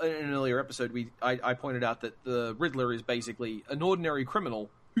this in an earlier episode, I pointed out that the Riddler is basically an ordinary criminal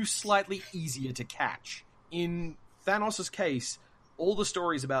who's slightly easier to catch. In Thanos' case, all the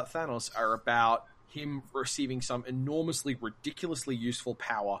stories about Thanos are about him receiving some enormously, ridiculously useful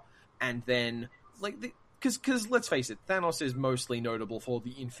power, and then, because let's face it, Thanos is mostly notable for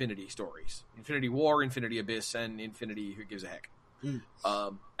the Infinity stories. Infinity War, Infinity Abyss, and Infinity Who Gives a Heck.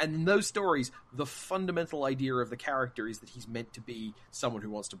 And in those stories, the fundamental idea of the character is that he's meant to be someone who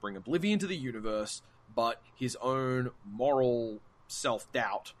wants to bring oblivion to the universe, but his own moral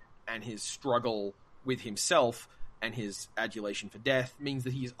self-doubt and his struggle with himself and his adulation for death means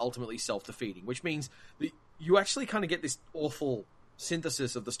that he's ultimately self-defeating, which means that you actually kind of get this awful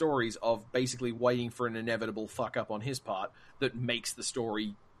synthesis of the stories of basically waiting for an inevitable fuck-up on his part that makes the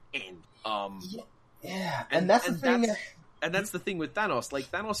story end. Yeah, and that's the thing... And that's the thing with Thanos. Like,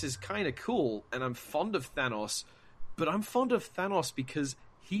 Thanos is kind of cool, and I'm fond of Thanos, but I'm fond of Thanos because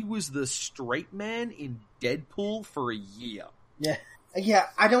he was the straight man in Deadpool for a year. Yeah,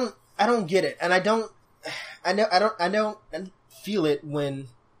 I don't get it, and I don't feel it when,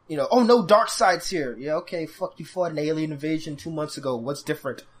 oh no, Darkseid's here. Yeah, okay, fuck, you fought an alien invasion 2 months ago. What's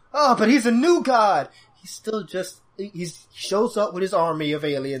different? Oh, but he's a new god. He's still just, he shows up with his army of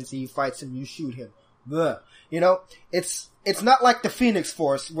aliens, he fights him, you shoot him. Blah. It's not like the Phoenix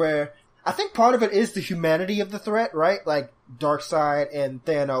Force, where I think part of it is the humanity of the threat, right? Like Darkseid and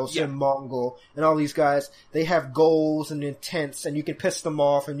Thanos and Mongol and all these guys, they have goals and intents, and you can piss them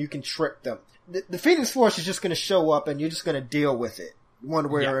off and you can trick them. The Phoenix Force is just going to show up and you're just going to deal with it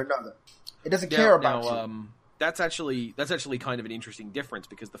one way or another. It doesn't care about you. That's actually kind of an interesting difference,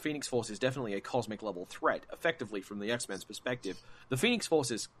 because the Phoenix Force is definitely a cosmic level threat, effectively from the X-Men's perspective. The Phoenix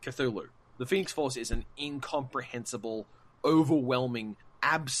Force is Cthulhu. The Phoenix Force is an incomprehensible, overwhelming,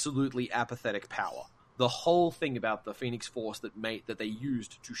 absolutely apathetic power. The whole thing about the Phoenix Force that they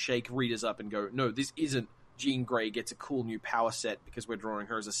used to shake readers up and go, no, this isn't Jean Grey gets a cool new power set because we're drawing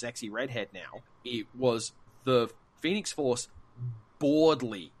her as a sexy redhead now. It was the Phoenix Force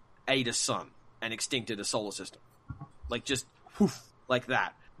boredly ate a sun and extincted a solar system. Like, just poof, like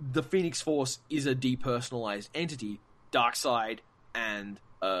that. The Phoenix Force is a depersonalized entity. Darkseid and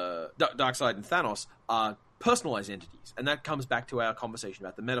Thanos are personalized entities, and that comes back to our conversation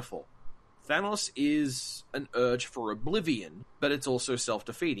about the metaphor. Thanos is an urge for oblivion, but it's also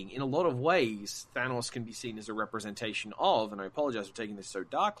self-defeating. In a lot of ways, Thanos can be seen as a representation of, and I apologize for taking this so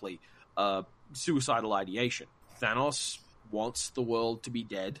darkly, suicidal ideation. Thanos wants the world to be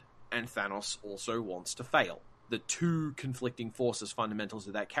dead, and Thanos also wants to fail. The two conflicting forces fundamental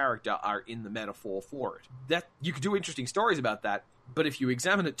to that character are in the metaphor for it. That you could do interesting stories about that, but if you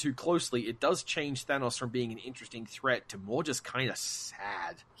examine it too closely, it does change Thanos from being an interesting threat to more just kind of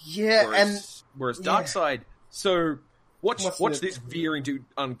sad. Yeah, whereas Darkseid... So, watch this veer into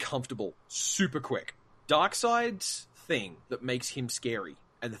uncomfortable super quick. Darkseid's thing that makes him scary,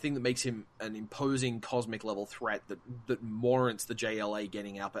 and the thing that makes him an imposing cosmic level threat that warrants the JLA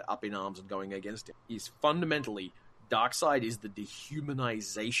getting up in arms and going against him, is fundamentally Darkseid is the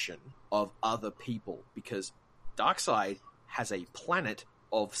dehumanization of other people, because Darkseid has a planet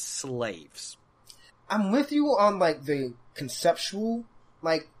of slaves. I'm with you on, the conceptual,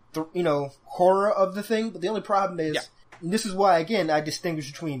 horror of the thing, but the only problem is, and this is why, again, I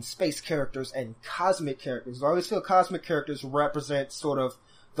distinguish between space characters and cosmic characters. I always feel cosmic characters represent sort of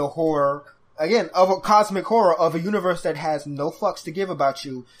the horror, again, of a cosmic horror of a universe that has no fucks to give about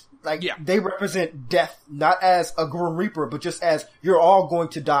you. They represent death, not as a Grim Reaper, but just as you're all going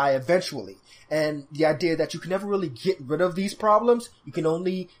to die eventually. And the idea that you can never really get rid of these problems, you can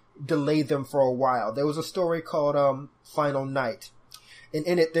only delay them for a while. There was a story called Final Night, and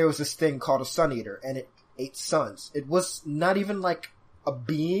in it there was this thing called a Sun Eater, and it ate suns. It was not even like a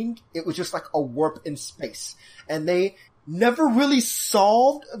being, it was just like a warp in space. And they never really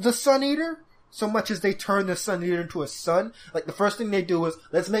solved the Sun Eater, so much as they turned the Sun Eater into a sun. Like, the first thing they do is,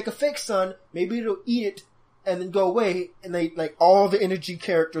 let's make a fake sun, maybe it'll eat it, and then go away, and they, all the energy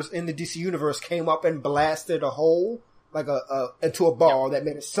characters in the DC universe came up and blasted a hole, into a ball that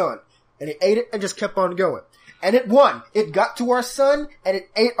made a sun. And it ate it and just kept on going. And it won. It got to our sun, and it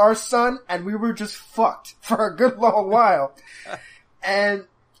ate our sun, and we were just fucked for a good long while. And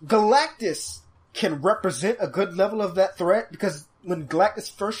Galactus can represent a good level of that threat, because when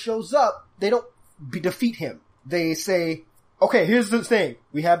Galactus first shows up, they don't defeat him. They say, okay, here's the thing.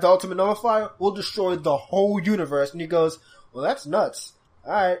 We have the Ultimate Nullifier. We'll destroy the whole universe. And he goes, well, that's nuts.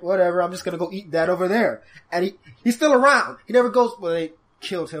 Alright, whatever. I'm just gonna go eat that over there. And he's still around. He never goes, well, they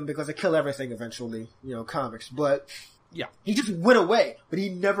killed him because they kill everything eventually, comics. But yeah, he just went away, but he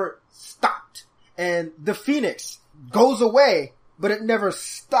never stopped. And the Phoenix goes away, but it never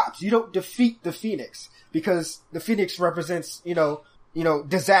stops. You don't defeat the Phoenix, because the Phoenix represents,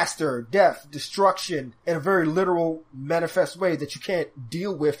 disaster, death, destruction in a very literal, manifest way that you can't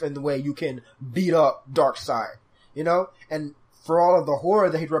deal with in the way you can beat up Darkseid, And for all of the horror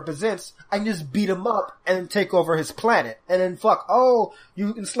that he represents, I can just beat him up and take over his planet. And then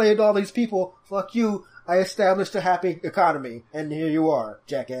you enslaved all these people, fuck you, I established a happy economy, and here you are,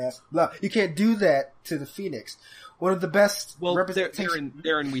 jackass. Blah. You can't do that to the Phoenix. One of the best representations.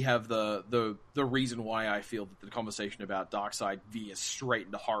 Therein we have the reason why I feel that the conversation about Darkseid veers straight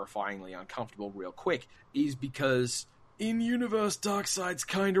into horrifyingly uncomfortable real quick is because in-universe Darkseid's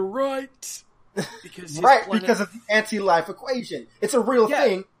kind of right. Because because of the anti-life equation. It's a real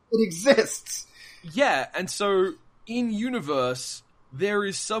thing. It exists. Yeah, and so in-universe, there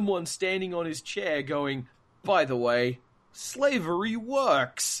is someone standing on his chair going, by the way, slavery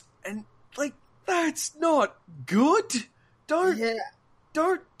works. And, that's not good. Don't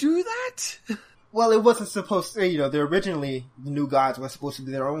do that. Well, it wasn't supposed to, the new gods were supposed to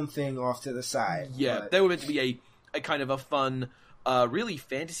be their own thing off to the side. Yeah, they were meant to be a kind of a fun, really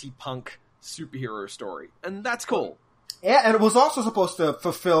fantasy punk superhero story. And that's cool. Yeah, and it was also supposed to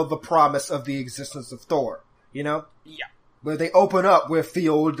fulfill the promise of the existence of Thor, Yeah. Where they open up with the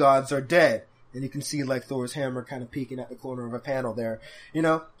old gods are dead. And you can see, Thor's hammer kind of peeking at the corner of a panel there,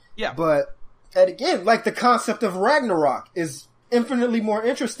 Yeah. But, and again, the concept of Ragnarok is infinitely more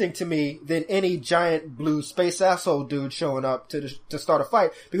interesting to me than any giant blue space asshole dude showing up to start a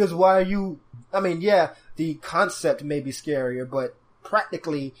fight. Because the concept may be scarier, but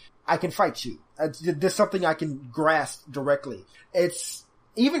practically, I can fight you. There's something I can grasp directly. It's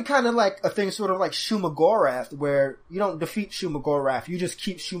even kind of like a thing sort of like Shuma-Gorath, where you don't defeat Shuma-Gorath, you just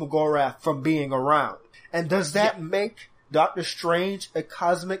keep Shuma-Gorath from being around. And does that make Doctor Strange a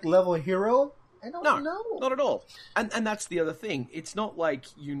cosmic level hero? I don't know. Not at all. And that's the other thing. It's not like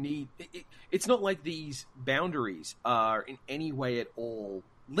you need... It's not like these boundaries are in any way at all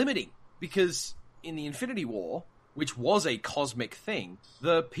limiting. Because in the Infinity War, which was a cosmic thing,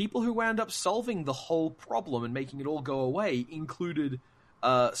 the people who wound up solving the whole problem and making it all go away included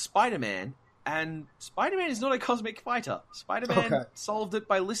Spider-Man. And Spider-Man is not a cosmic fighter. Spider-Man solved it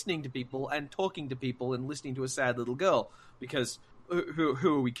by listening to people and talking to people and listening to a sad little girl. Because...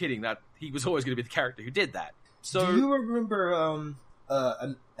 Who are we kidding? That he was always going to be the character who did that. So, do you remember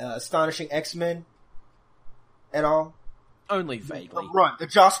Astonishing X-Men at all? Only vaguely. The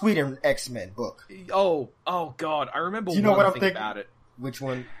Joss Whedon X-Men book. Oh God! I remember. You know what I'm thinking about it. Which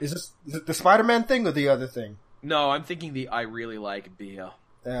one is this? Is it the Spider-Man thing or the other thing? No, I'm thinking the I really like beer.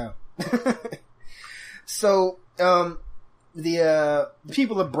 Yeah. So, the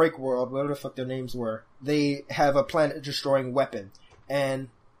people of Breakworld, whatever the fuck their names were, they have a planet-destroying weapon. And,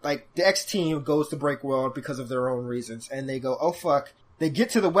 the X-Team goes to Breakworld because of their own reasons. And they go, oh fuck. They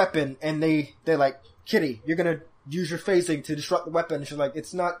get to the weapon, and they're like, Kitty, you're gonna use your phasing to disrupt the weapon. And she's like,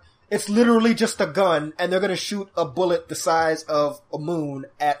 it's literally just a gun, and they're gonna shoot a bullet the size of a moon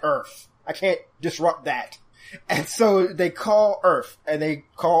at Earth. I can't disrupt that. And so they call Earth, and they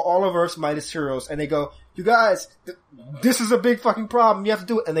call all of Earth's mightiest heroes, and they go, you guys, this is a big fucking problem, you have to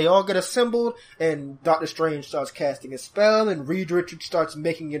do it. And they all get assembled, and Doctor Strange starts casting a spell, and Reed Richards starts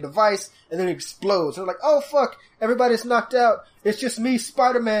making a device, and then it explodes. And they're like, oh fuck, everybody's knocked out, it's just me,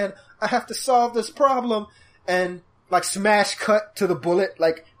 Spider-Man, I have to solve this problem. And, smash cut to the bullet,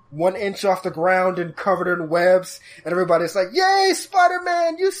 1 inch off the ground and covered in webs, and everybody's like, yay,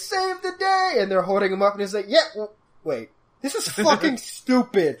 Spider-Man, you saved the day! And they're holding him up, and he's like, yeah, wait, this is fucking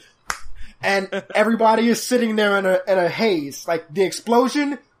stupid. And everybody is sitting there in a haze. The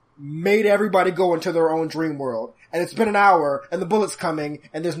explosion made everybody go into their own dream world. And it's been an hour, and the bullet's coming,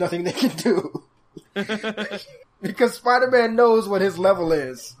 and there's nothing they can do. Because Spider-Man knows what his level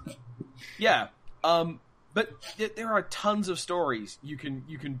is. Yeah. But there are tons of stories you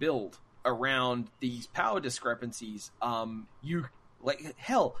can build around these power discrepancies. The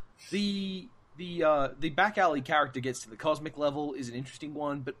back alley character gets to the cosmic level is an interesting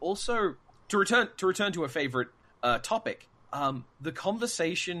one, but also to return to a favorite topic, the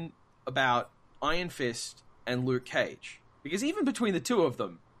conversation about Iron Fist and Luke Cage. Because even between the two of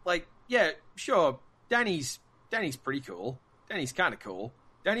them, like, yeah, sure, Danny's pretty cool. Danny's kind of cool.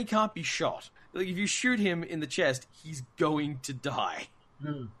 Danny can't be shot. Like, if you shoot him in the chest, he's going to die.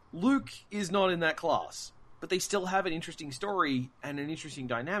 Luke is not in that class. But they still have an interesting story and an interesting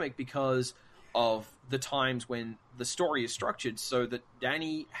dynamic because of the times when the story is structured so that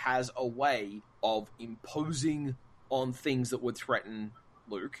Danny has a way of imposing on things that would threaten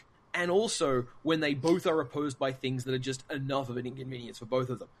Luke, and also when they both are opposed by things that are just enough of an inconvenience for both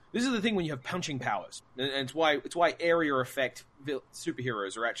of them. This is the thing when you have punching powers, and it's why area effect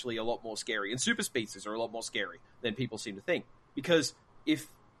superheroes are actually a lot more scary, and super speedsters are a lot more scary than people seem to think. Because if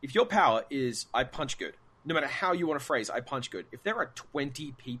your power is I punch good, no matter how you want to phrase I punch good, if there are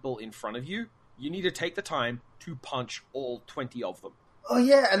 20 people in front of you, you need to take the time to punch all 20 of them. Oh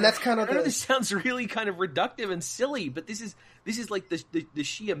yeah, and that's kind of I know this sounds really kind of reductive and silly, but this is like the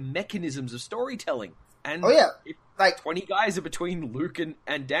sheer mechanisms of storytelling. And if like 20 guys are between Luke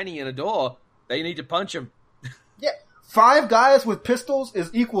and Danny and a door, they need to punch him. Yeah, 5 guys with pistols is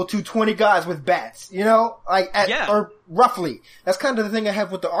equal to 20 guys with bats. You know, like or roughly. That's kind of the thing I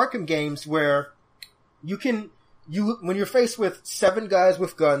have with the Arkham games, where when you're faced with 7 guys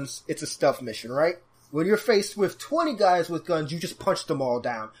with guns, it's a stealth mission, right? When you're faced with 20 guys with guns, you just punch them all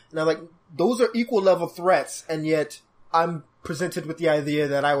down. And I'm like, those are equal level threats, and yet I'm presented with the idea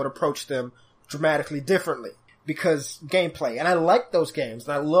that I would approach them dramatically differently because gameplay. And I like those games,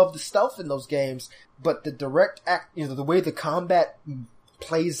 and I love the stealth in those games, but the direct act, the way the combat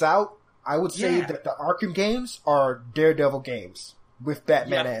plays out, I would say that the Arkham games are Daredevil games with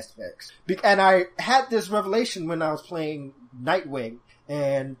Batman aspects. And I had this revelation when I was playing Nightwing,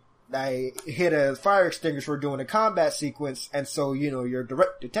 and I hit a fire extinguisher doing a combat sequence, and so, your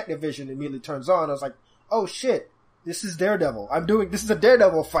direct detective vision immediately turns on. I was like, oh shit, this is Daredevil. This is a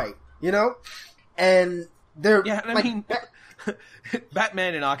Daredevil fight, And they're... Yeah, and I mean,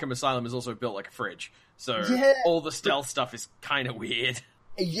 Batman in Arkham Asylum is also built like a fridge, so all the stealth stuff is kind of weird.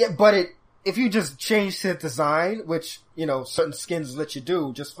 Yeah, but if you just change the design, which, certain skins let you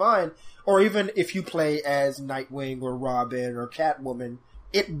do just fine, or even if you play as Nightwing or Robin or Catwoman,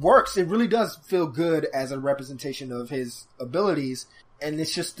 it works. It really does feel good as a representation of his abilities, and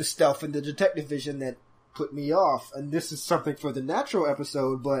it's just the stealth and the detective vision that put me off. And this is something for the Natural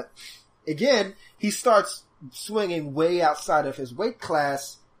episode, but again, he starts swinging way outside of his weight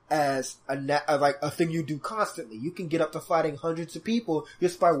class as a thing you do constantly. You can get up to fighting hundreds of people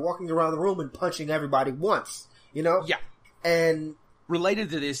just by walking around the room and punching everybody once, Yeah. And related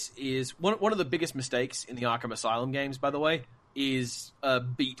to this is one of the biggest mistakes in the Arkham Asylum games, by the way, is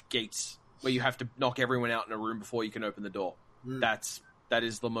beat gates, where you have to knock everyone out in a room before you can open the door. That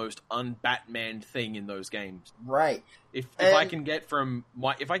is the most un-Batman thing in those games. Right. If I can get from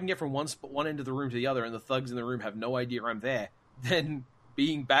one end of the room to the other, and the thugs in the room have no idea I'm there, then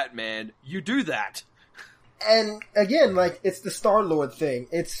being Batman, you do that. And again, it's the Star-Lord thing.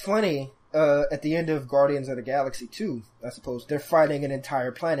 It's funny. At the end of Guardians of the Galaxy 2, I suppose, they're fighting an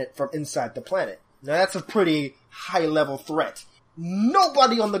entire planet from inside the planet. Now that's a pretty high-level threat.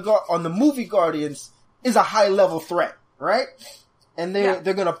 Nobody on the movie Guardians is a high-level threat, right? And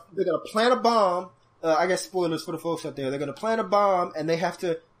they're gonna plant a bomb. I guess spoilers for the folks out there. They're gonna plant a bomb, and they have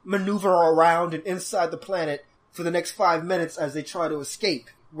to maneuver around and inside the planet for the next 5 minutes as they try to escape.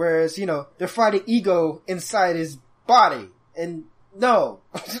 Whereas, they're fighting Ego inside his body, and no.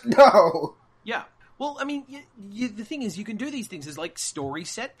 Yeah. Well, I mean, the thing is, you can do these things as, story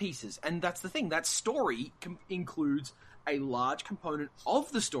set pieces. And that's the thing. That story includes a large component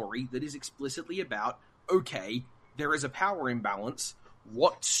of the story that is explicitly about, okay, there is a power imbalance.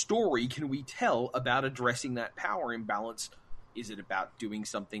 What story can we tell about addressing that power imbalance? Is it about doing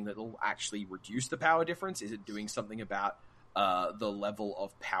something that will actually reduce the power difference? Is it doing something about the level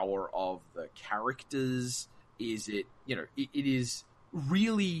of power of the characters? Is it, it is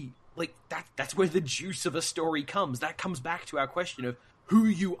really... that's where the juice of a story comes. That comes back to our question of who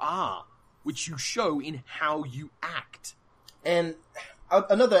you are, which you show in how you act. And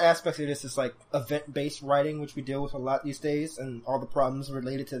another aspect of this is event-based writing, which we deal with a lot these days, and all the problems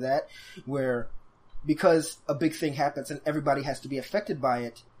related to that, where because a big thing happens and everybody has to be affected by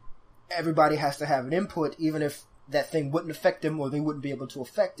it, everybody has to have an input, even if that thing wouldn't affect them or they wouldn't be able to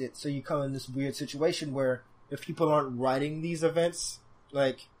affect it. So you come in this weird situation where if people aren't writing these events,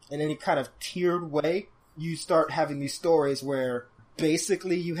 in any kind of tiered way, you start having these stories where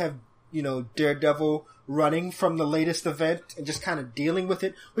basically you have, Daredevil running from the latest event and just kind of dealing with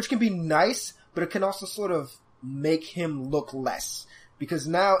it, which can be nice, but it can also sort of make him look less. Because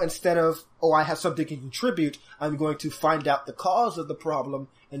now, instead of, oh, I have something to contribute, I'm going to find out the cause of the problem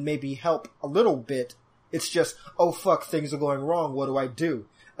and maybe help a little bit. It's just, oh fuck, things are going wrong, what do I do?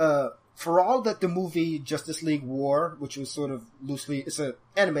 For all that the movie Justice League War, which was sort of loosely, it's an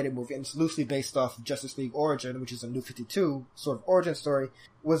animated movie, and it's loosely based off of Justice League Origin, which is a New 52 sort of origin story,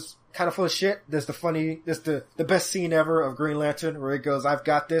 was kind of full of shit. There's the best scene ever of Green Lantern, where he goes, I've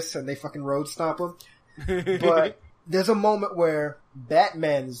got this, and they fucking road stomp him. But there's a moment where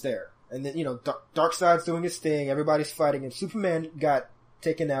Batman's there, and then, Darkseid's doing his thing, everybody's fighting, and Superman got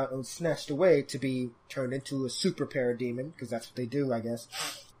taken out and snatched away to be turned into a super parademon, because that's what they do, I guess.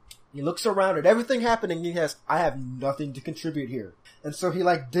 He looks around at everything happening, and I have nothing to contribute here. And so he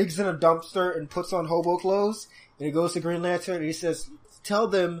digs in a dumpster and puts on hobo clothes, and he goes to Green Lantern and he says, tell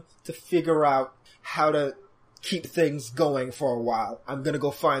them to figure out how to keep things going for a while. I'm gonna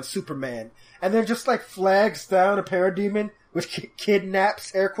go find Superman. And then just flags down a parademon, which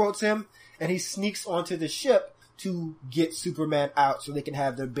kidnaps, air quotes, him, and he sneaks onto the ship to get Superman out so they can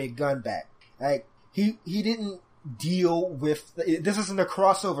have their big gun back. He didn't deal with, this isn't a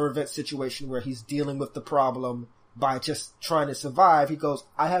crossover event situation where he's dealing with the problem by just trying to survive. He goes,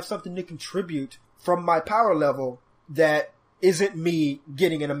 I have something to contribute from my power level that isn't me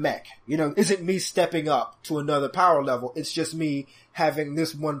getting in a mech, isn't me stepping up to another power level. It's just me having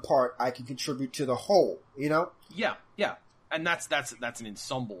this one part I can contribute to the whole, Yeah. And that's an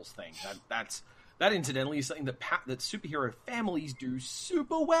ensembles thing. That incidentally is something that superhero families do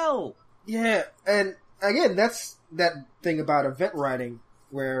super well. Yeah, and again, that's that thing about event writing,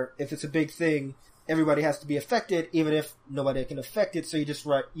 where if it's a big thing, everybody has to be affected, even if nobody can affect it. So you just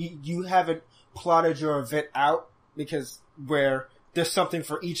write, you haven't plotted your event out, because where there's something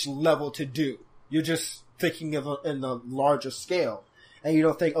for each level to do. You're just thinking of in the larger scale. And you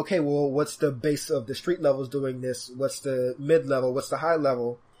don't think, okay, well, what's the base of the street levels doing this? What's the mid level? What's the high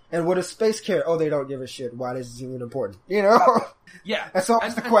level? And what does space care? Oh, they don't give a shit. Why this is even important? Yeah. That's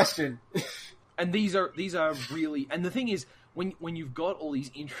always the question. And these are really, and the thing is, when you've got all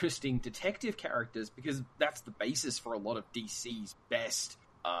these interesting detective characters, because that's the basis for a lot of DC's best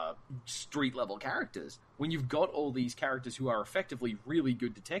street level characters. When you've got all these characters who are effectively really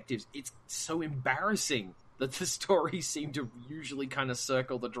good detectives, it's so embarrassing that the stories seem to usually kind of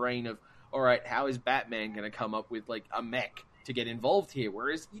circle the drain of, all right, how is Batman going to come up with a mech to get involved here?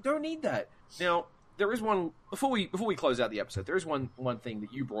 Whereas you don't need that. Now, there is one, before we close out the episode, there is one thing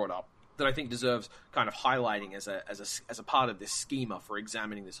that you brought up that I think deserves kind of highlighting as a part of this schema for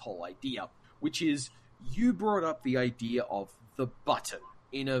examining this whole idea, which is, you brought up the idea of the button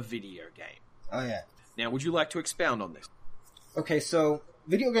in a video game. Oh, yeah. Now, would you like to expound on this? Okay, so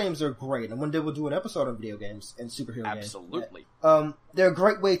video games are great, and one day we'll do an episode on video games and superhero games. Absolutely. They're a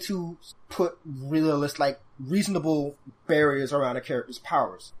great way to put reasonable barriers around a character's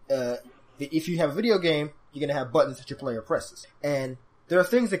powers. If you have a video game, you're going to have buttons that your player presses. And there are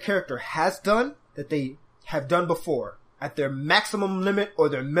things the character has done that they have done before at their maximum limit or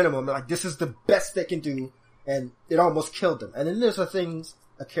their minimum. This is the best they can do, and it almost killed them. And then there's the things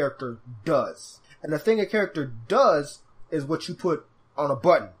a character does. And the thing a character does is what you put on a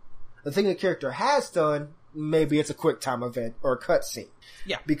button. The thing a character has done, maybe it's a quick time event or a cutscene.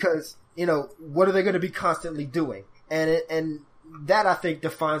 Yeah. Because, what are they going to be constantly doing? And that, I think,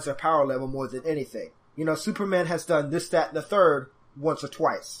 defines their power level more than anything. Superman has done this, that, and the third once or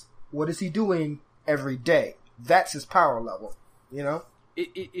twice. What is he doing every day? That's his power level,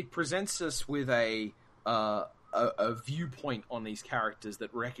 It presents us with a viewpoint on these characters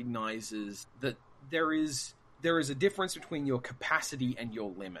that recognizes that there is a difference between your capacity and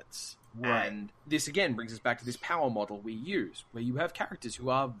your limits. Right. And this again brings us back to this power model we use, where you have characters who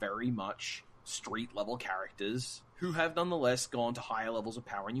are very much street level characters who have nonetheless gone to higher levels of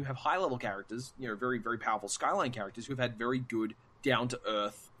power, and you have high level characters, very, very powerful Skyline characters who have had very good, down to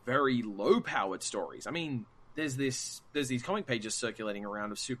earth, very low powered stories. I mean, there's these comic pages circulating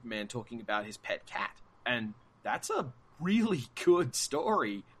around of Superman talking about his pet cat, and that's a really good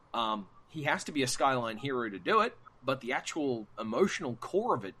story. He has to be a Skyline hero to do it, but the actual emotional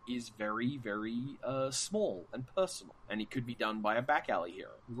core of it is very, very small and personal, and it could be done by a back alley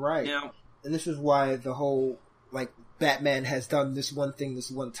hero. Right. Now, and this is why the whole, Batman has done this one thing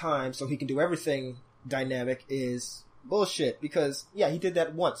this one time, so he can do everything dynamic is bullshit, because, he did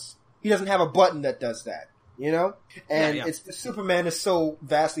that once. He doesn't have a button that does that, And it's Superman is so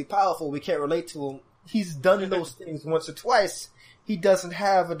vastly powerful, we can't relate to him. He's done those things once or twice. He doesn't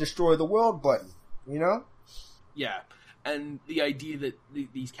have a destroy the world button, Yeah, and the idea that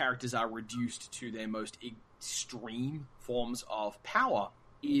these characters are reduced to their most extreme forms of power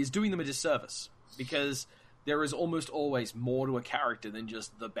is doing them a disservice, because there is almost always more to a character than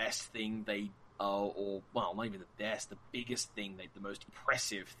just the best thing they, or well, not even the best, the biggest thing they, the most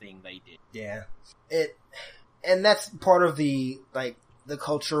impressive thing they did. Yeah, and that's part of the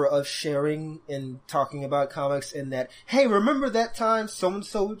culture of sharing and talking about comics. In that, hey, remember that time so and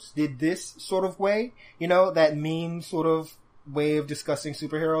so did this sort of way? You know, that meme sort of way of discussing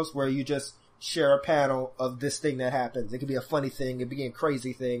superheroes, where you just share a panel of this thing that happens. It could be a funny thing, it could be a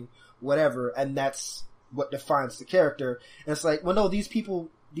crazy thing, whatever, and that's what defines the character. And it's like, well, no, these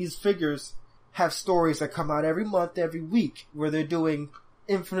figures have stories that come out every month, every week, where they're doing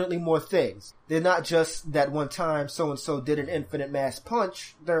infinitely more things. They're not just that one time so-and-so did an infinite mass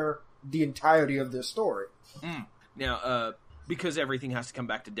punch, they're the entirety of their story. Now, because everything has to come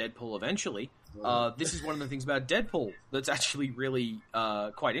back to Deadpool eventually, this is one of the things about Deadpool that's actually really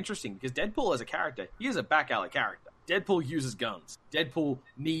quite interesting, because Deadpool as a character, he is a back alley character. Deadpool uses guns. Deadpool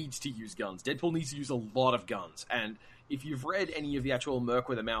needs to use guns. Deadpool needs to use a lot of guns. And if you've read any of the actual Merc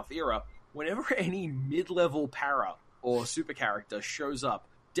with a Mouth era, whenever any mid-level para or super character shows up,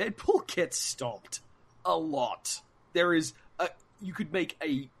 Deadpool gets stomped a lot. There is you could make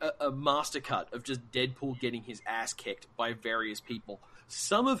a master cut of just Deadpool getting his ass kicked by various people,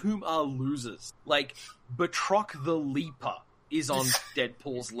 some of whom are losers. Like, Batroc the Leaper is on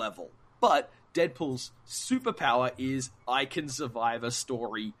Deadpool's level. But Deadpool's superpower is, I can survive a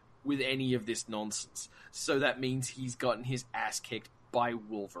story with any of this nonsense. So that means he's gotten his ass kicked by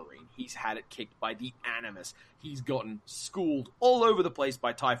Wolverine. He's had it kicked by the Animus. He's gotten schooled all over the place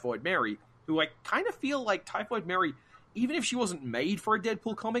by Typhoid Mary, who I kind of feel like Typhoid Mary, even if she wasn't made for a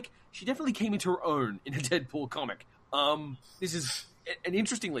Deadpool comic, she definitely came into her own in a Deadpool comic. This is, and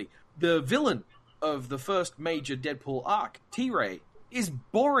interestingly, the villain of the first major Deadpool arc, T-Ray, is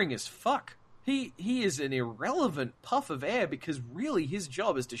boring as fuck. He is an irrelevant puff of air, because really his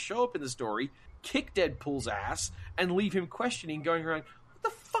job is to show up in the story, kick Deadpool's ass, and leave him questioning, going around, what the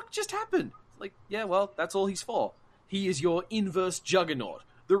fuck just happened? Like, yeah, well, that's all he's for. He is your inverse Juggernaut,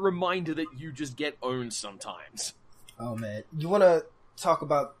 the reminder that you just get owned sometimes. Oh man, you want to talk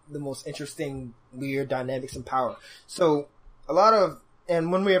about the most interesting, weird dynamics in power. So, a lot of,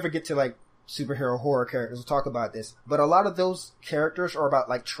 and when we ever get to like superhero horror characters, we'll talk about this, but a lot of those characters are about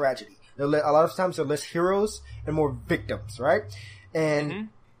like tragedy. A lot of times they're less heroes and more victims, right? And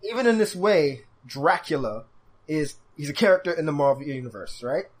even in this way, Dracula he's a character in the Marvel Universe,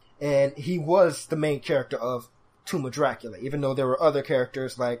 right? And he was the main character of Tomb of Dracula, even though there were other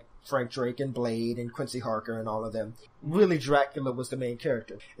characters like Frank Drake and Blade and Quincy Harker and all of them. Really, Dracula was the main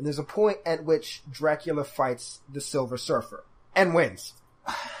character. And there's a point at which Dracula fights the Silver Surfer and wins.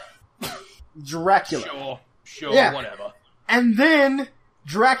 Dracula. Sure, yeah. Whatever. And then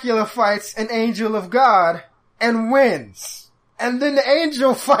Dracula fights an Angel of God and wins. And then the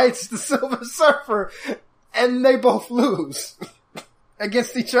Angel fights the Silver Surfer and they both lose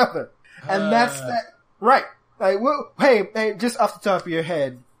against each other. And that's that. Right. Like, well, hey, just off the top of your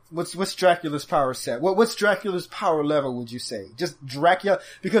head, what's Dracula's power set? What's Dracula's power level, would you say? Just Dracula?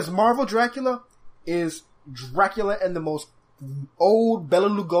 Because Marvel Dracula is Dracula in the most old Bela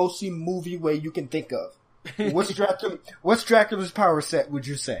Lugosi movie way you can think of. What's Dracula's power set, would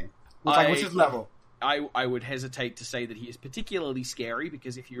you say? What's his level? I would hesitate to say that he is particularly scary,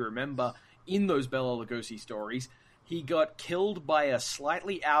 because if you remember, in those Bela Lugosi stories, he got killed by a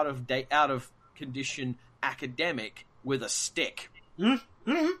slightly out of condition academic with a stick.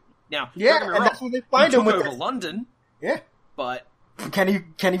 Mm-hmm. Now, yeah, and that's when they find him with over London. Yeah, but can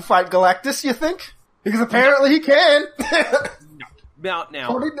he fight Galactus? You think? Because apparently he can. Now,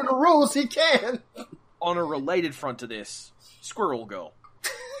 according to the rules, he can. On a related front to this, Squirrel Girl.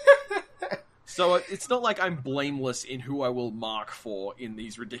 So it's not like I'm blameless in who I will mark for in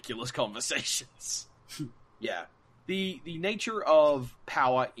these ridiculous conversations. Yeah. The nature of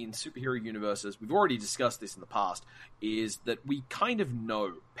power in superhero universes, we've already discussed this in the past, is that we kind of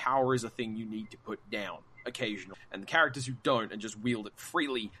know power is a thing you need to put down occasionally. And the characters who don't and just wield it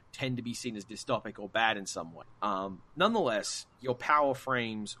freely tend to be seen as dystopic or bad in some way. Nonetheless, your power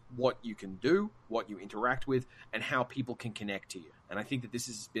frames what you can do, what you interact with, and how people can connect to you. And I think that this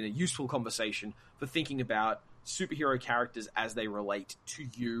has been a useful conversation for thinking about superhero characters as they relate to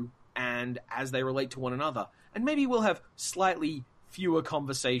you and as they relate to one another. And maybe we'll have slightly fewer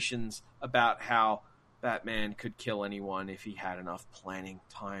conversations about how Batman could kill anyone if he had enough planning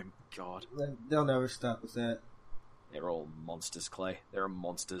time. God. They'll never stop with that. They're all monsters, Clay. They're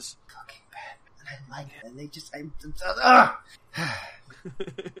monsters. Fucking Batman. I like it. And they just...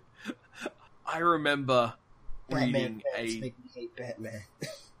 I remember Batman reading make me hate Batman.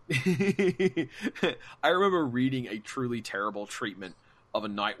 I remember reading a truly terrible treatment of a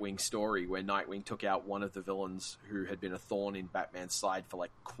Nightwing story where Nightwing took out one of the villains who had been a thorn in Batman's side for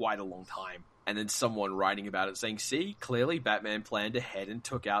like quite a long time. And then someone writing about it saying, see, clearly Batman planned ahead and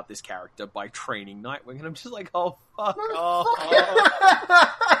took out this character by training Nightwing. And I'm just like, oh, fuck off.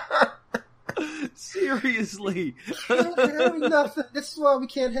 Seriously. Nothing. This is why we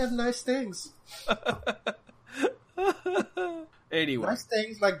can't have nice things. Anyway. Nice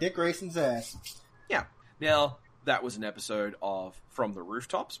things like Dick Grayson's ass. Yeah. Now, that was an episode of From the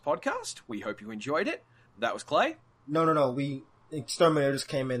Rooftops podcast. We hope you enjoyed it. That was Clay. No. Exterminators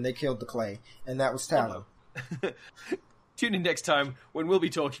came in, they killed the Clay, and that was Talon. Tune in next time when we'll be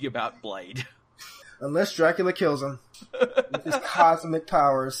talking about Blade. Unless Dracula kills him with his cosmic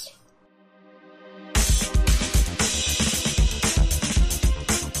powers.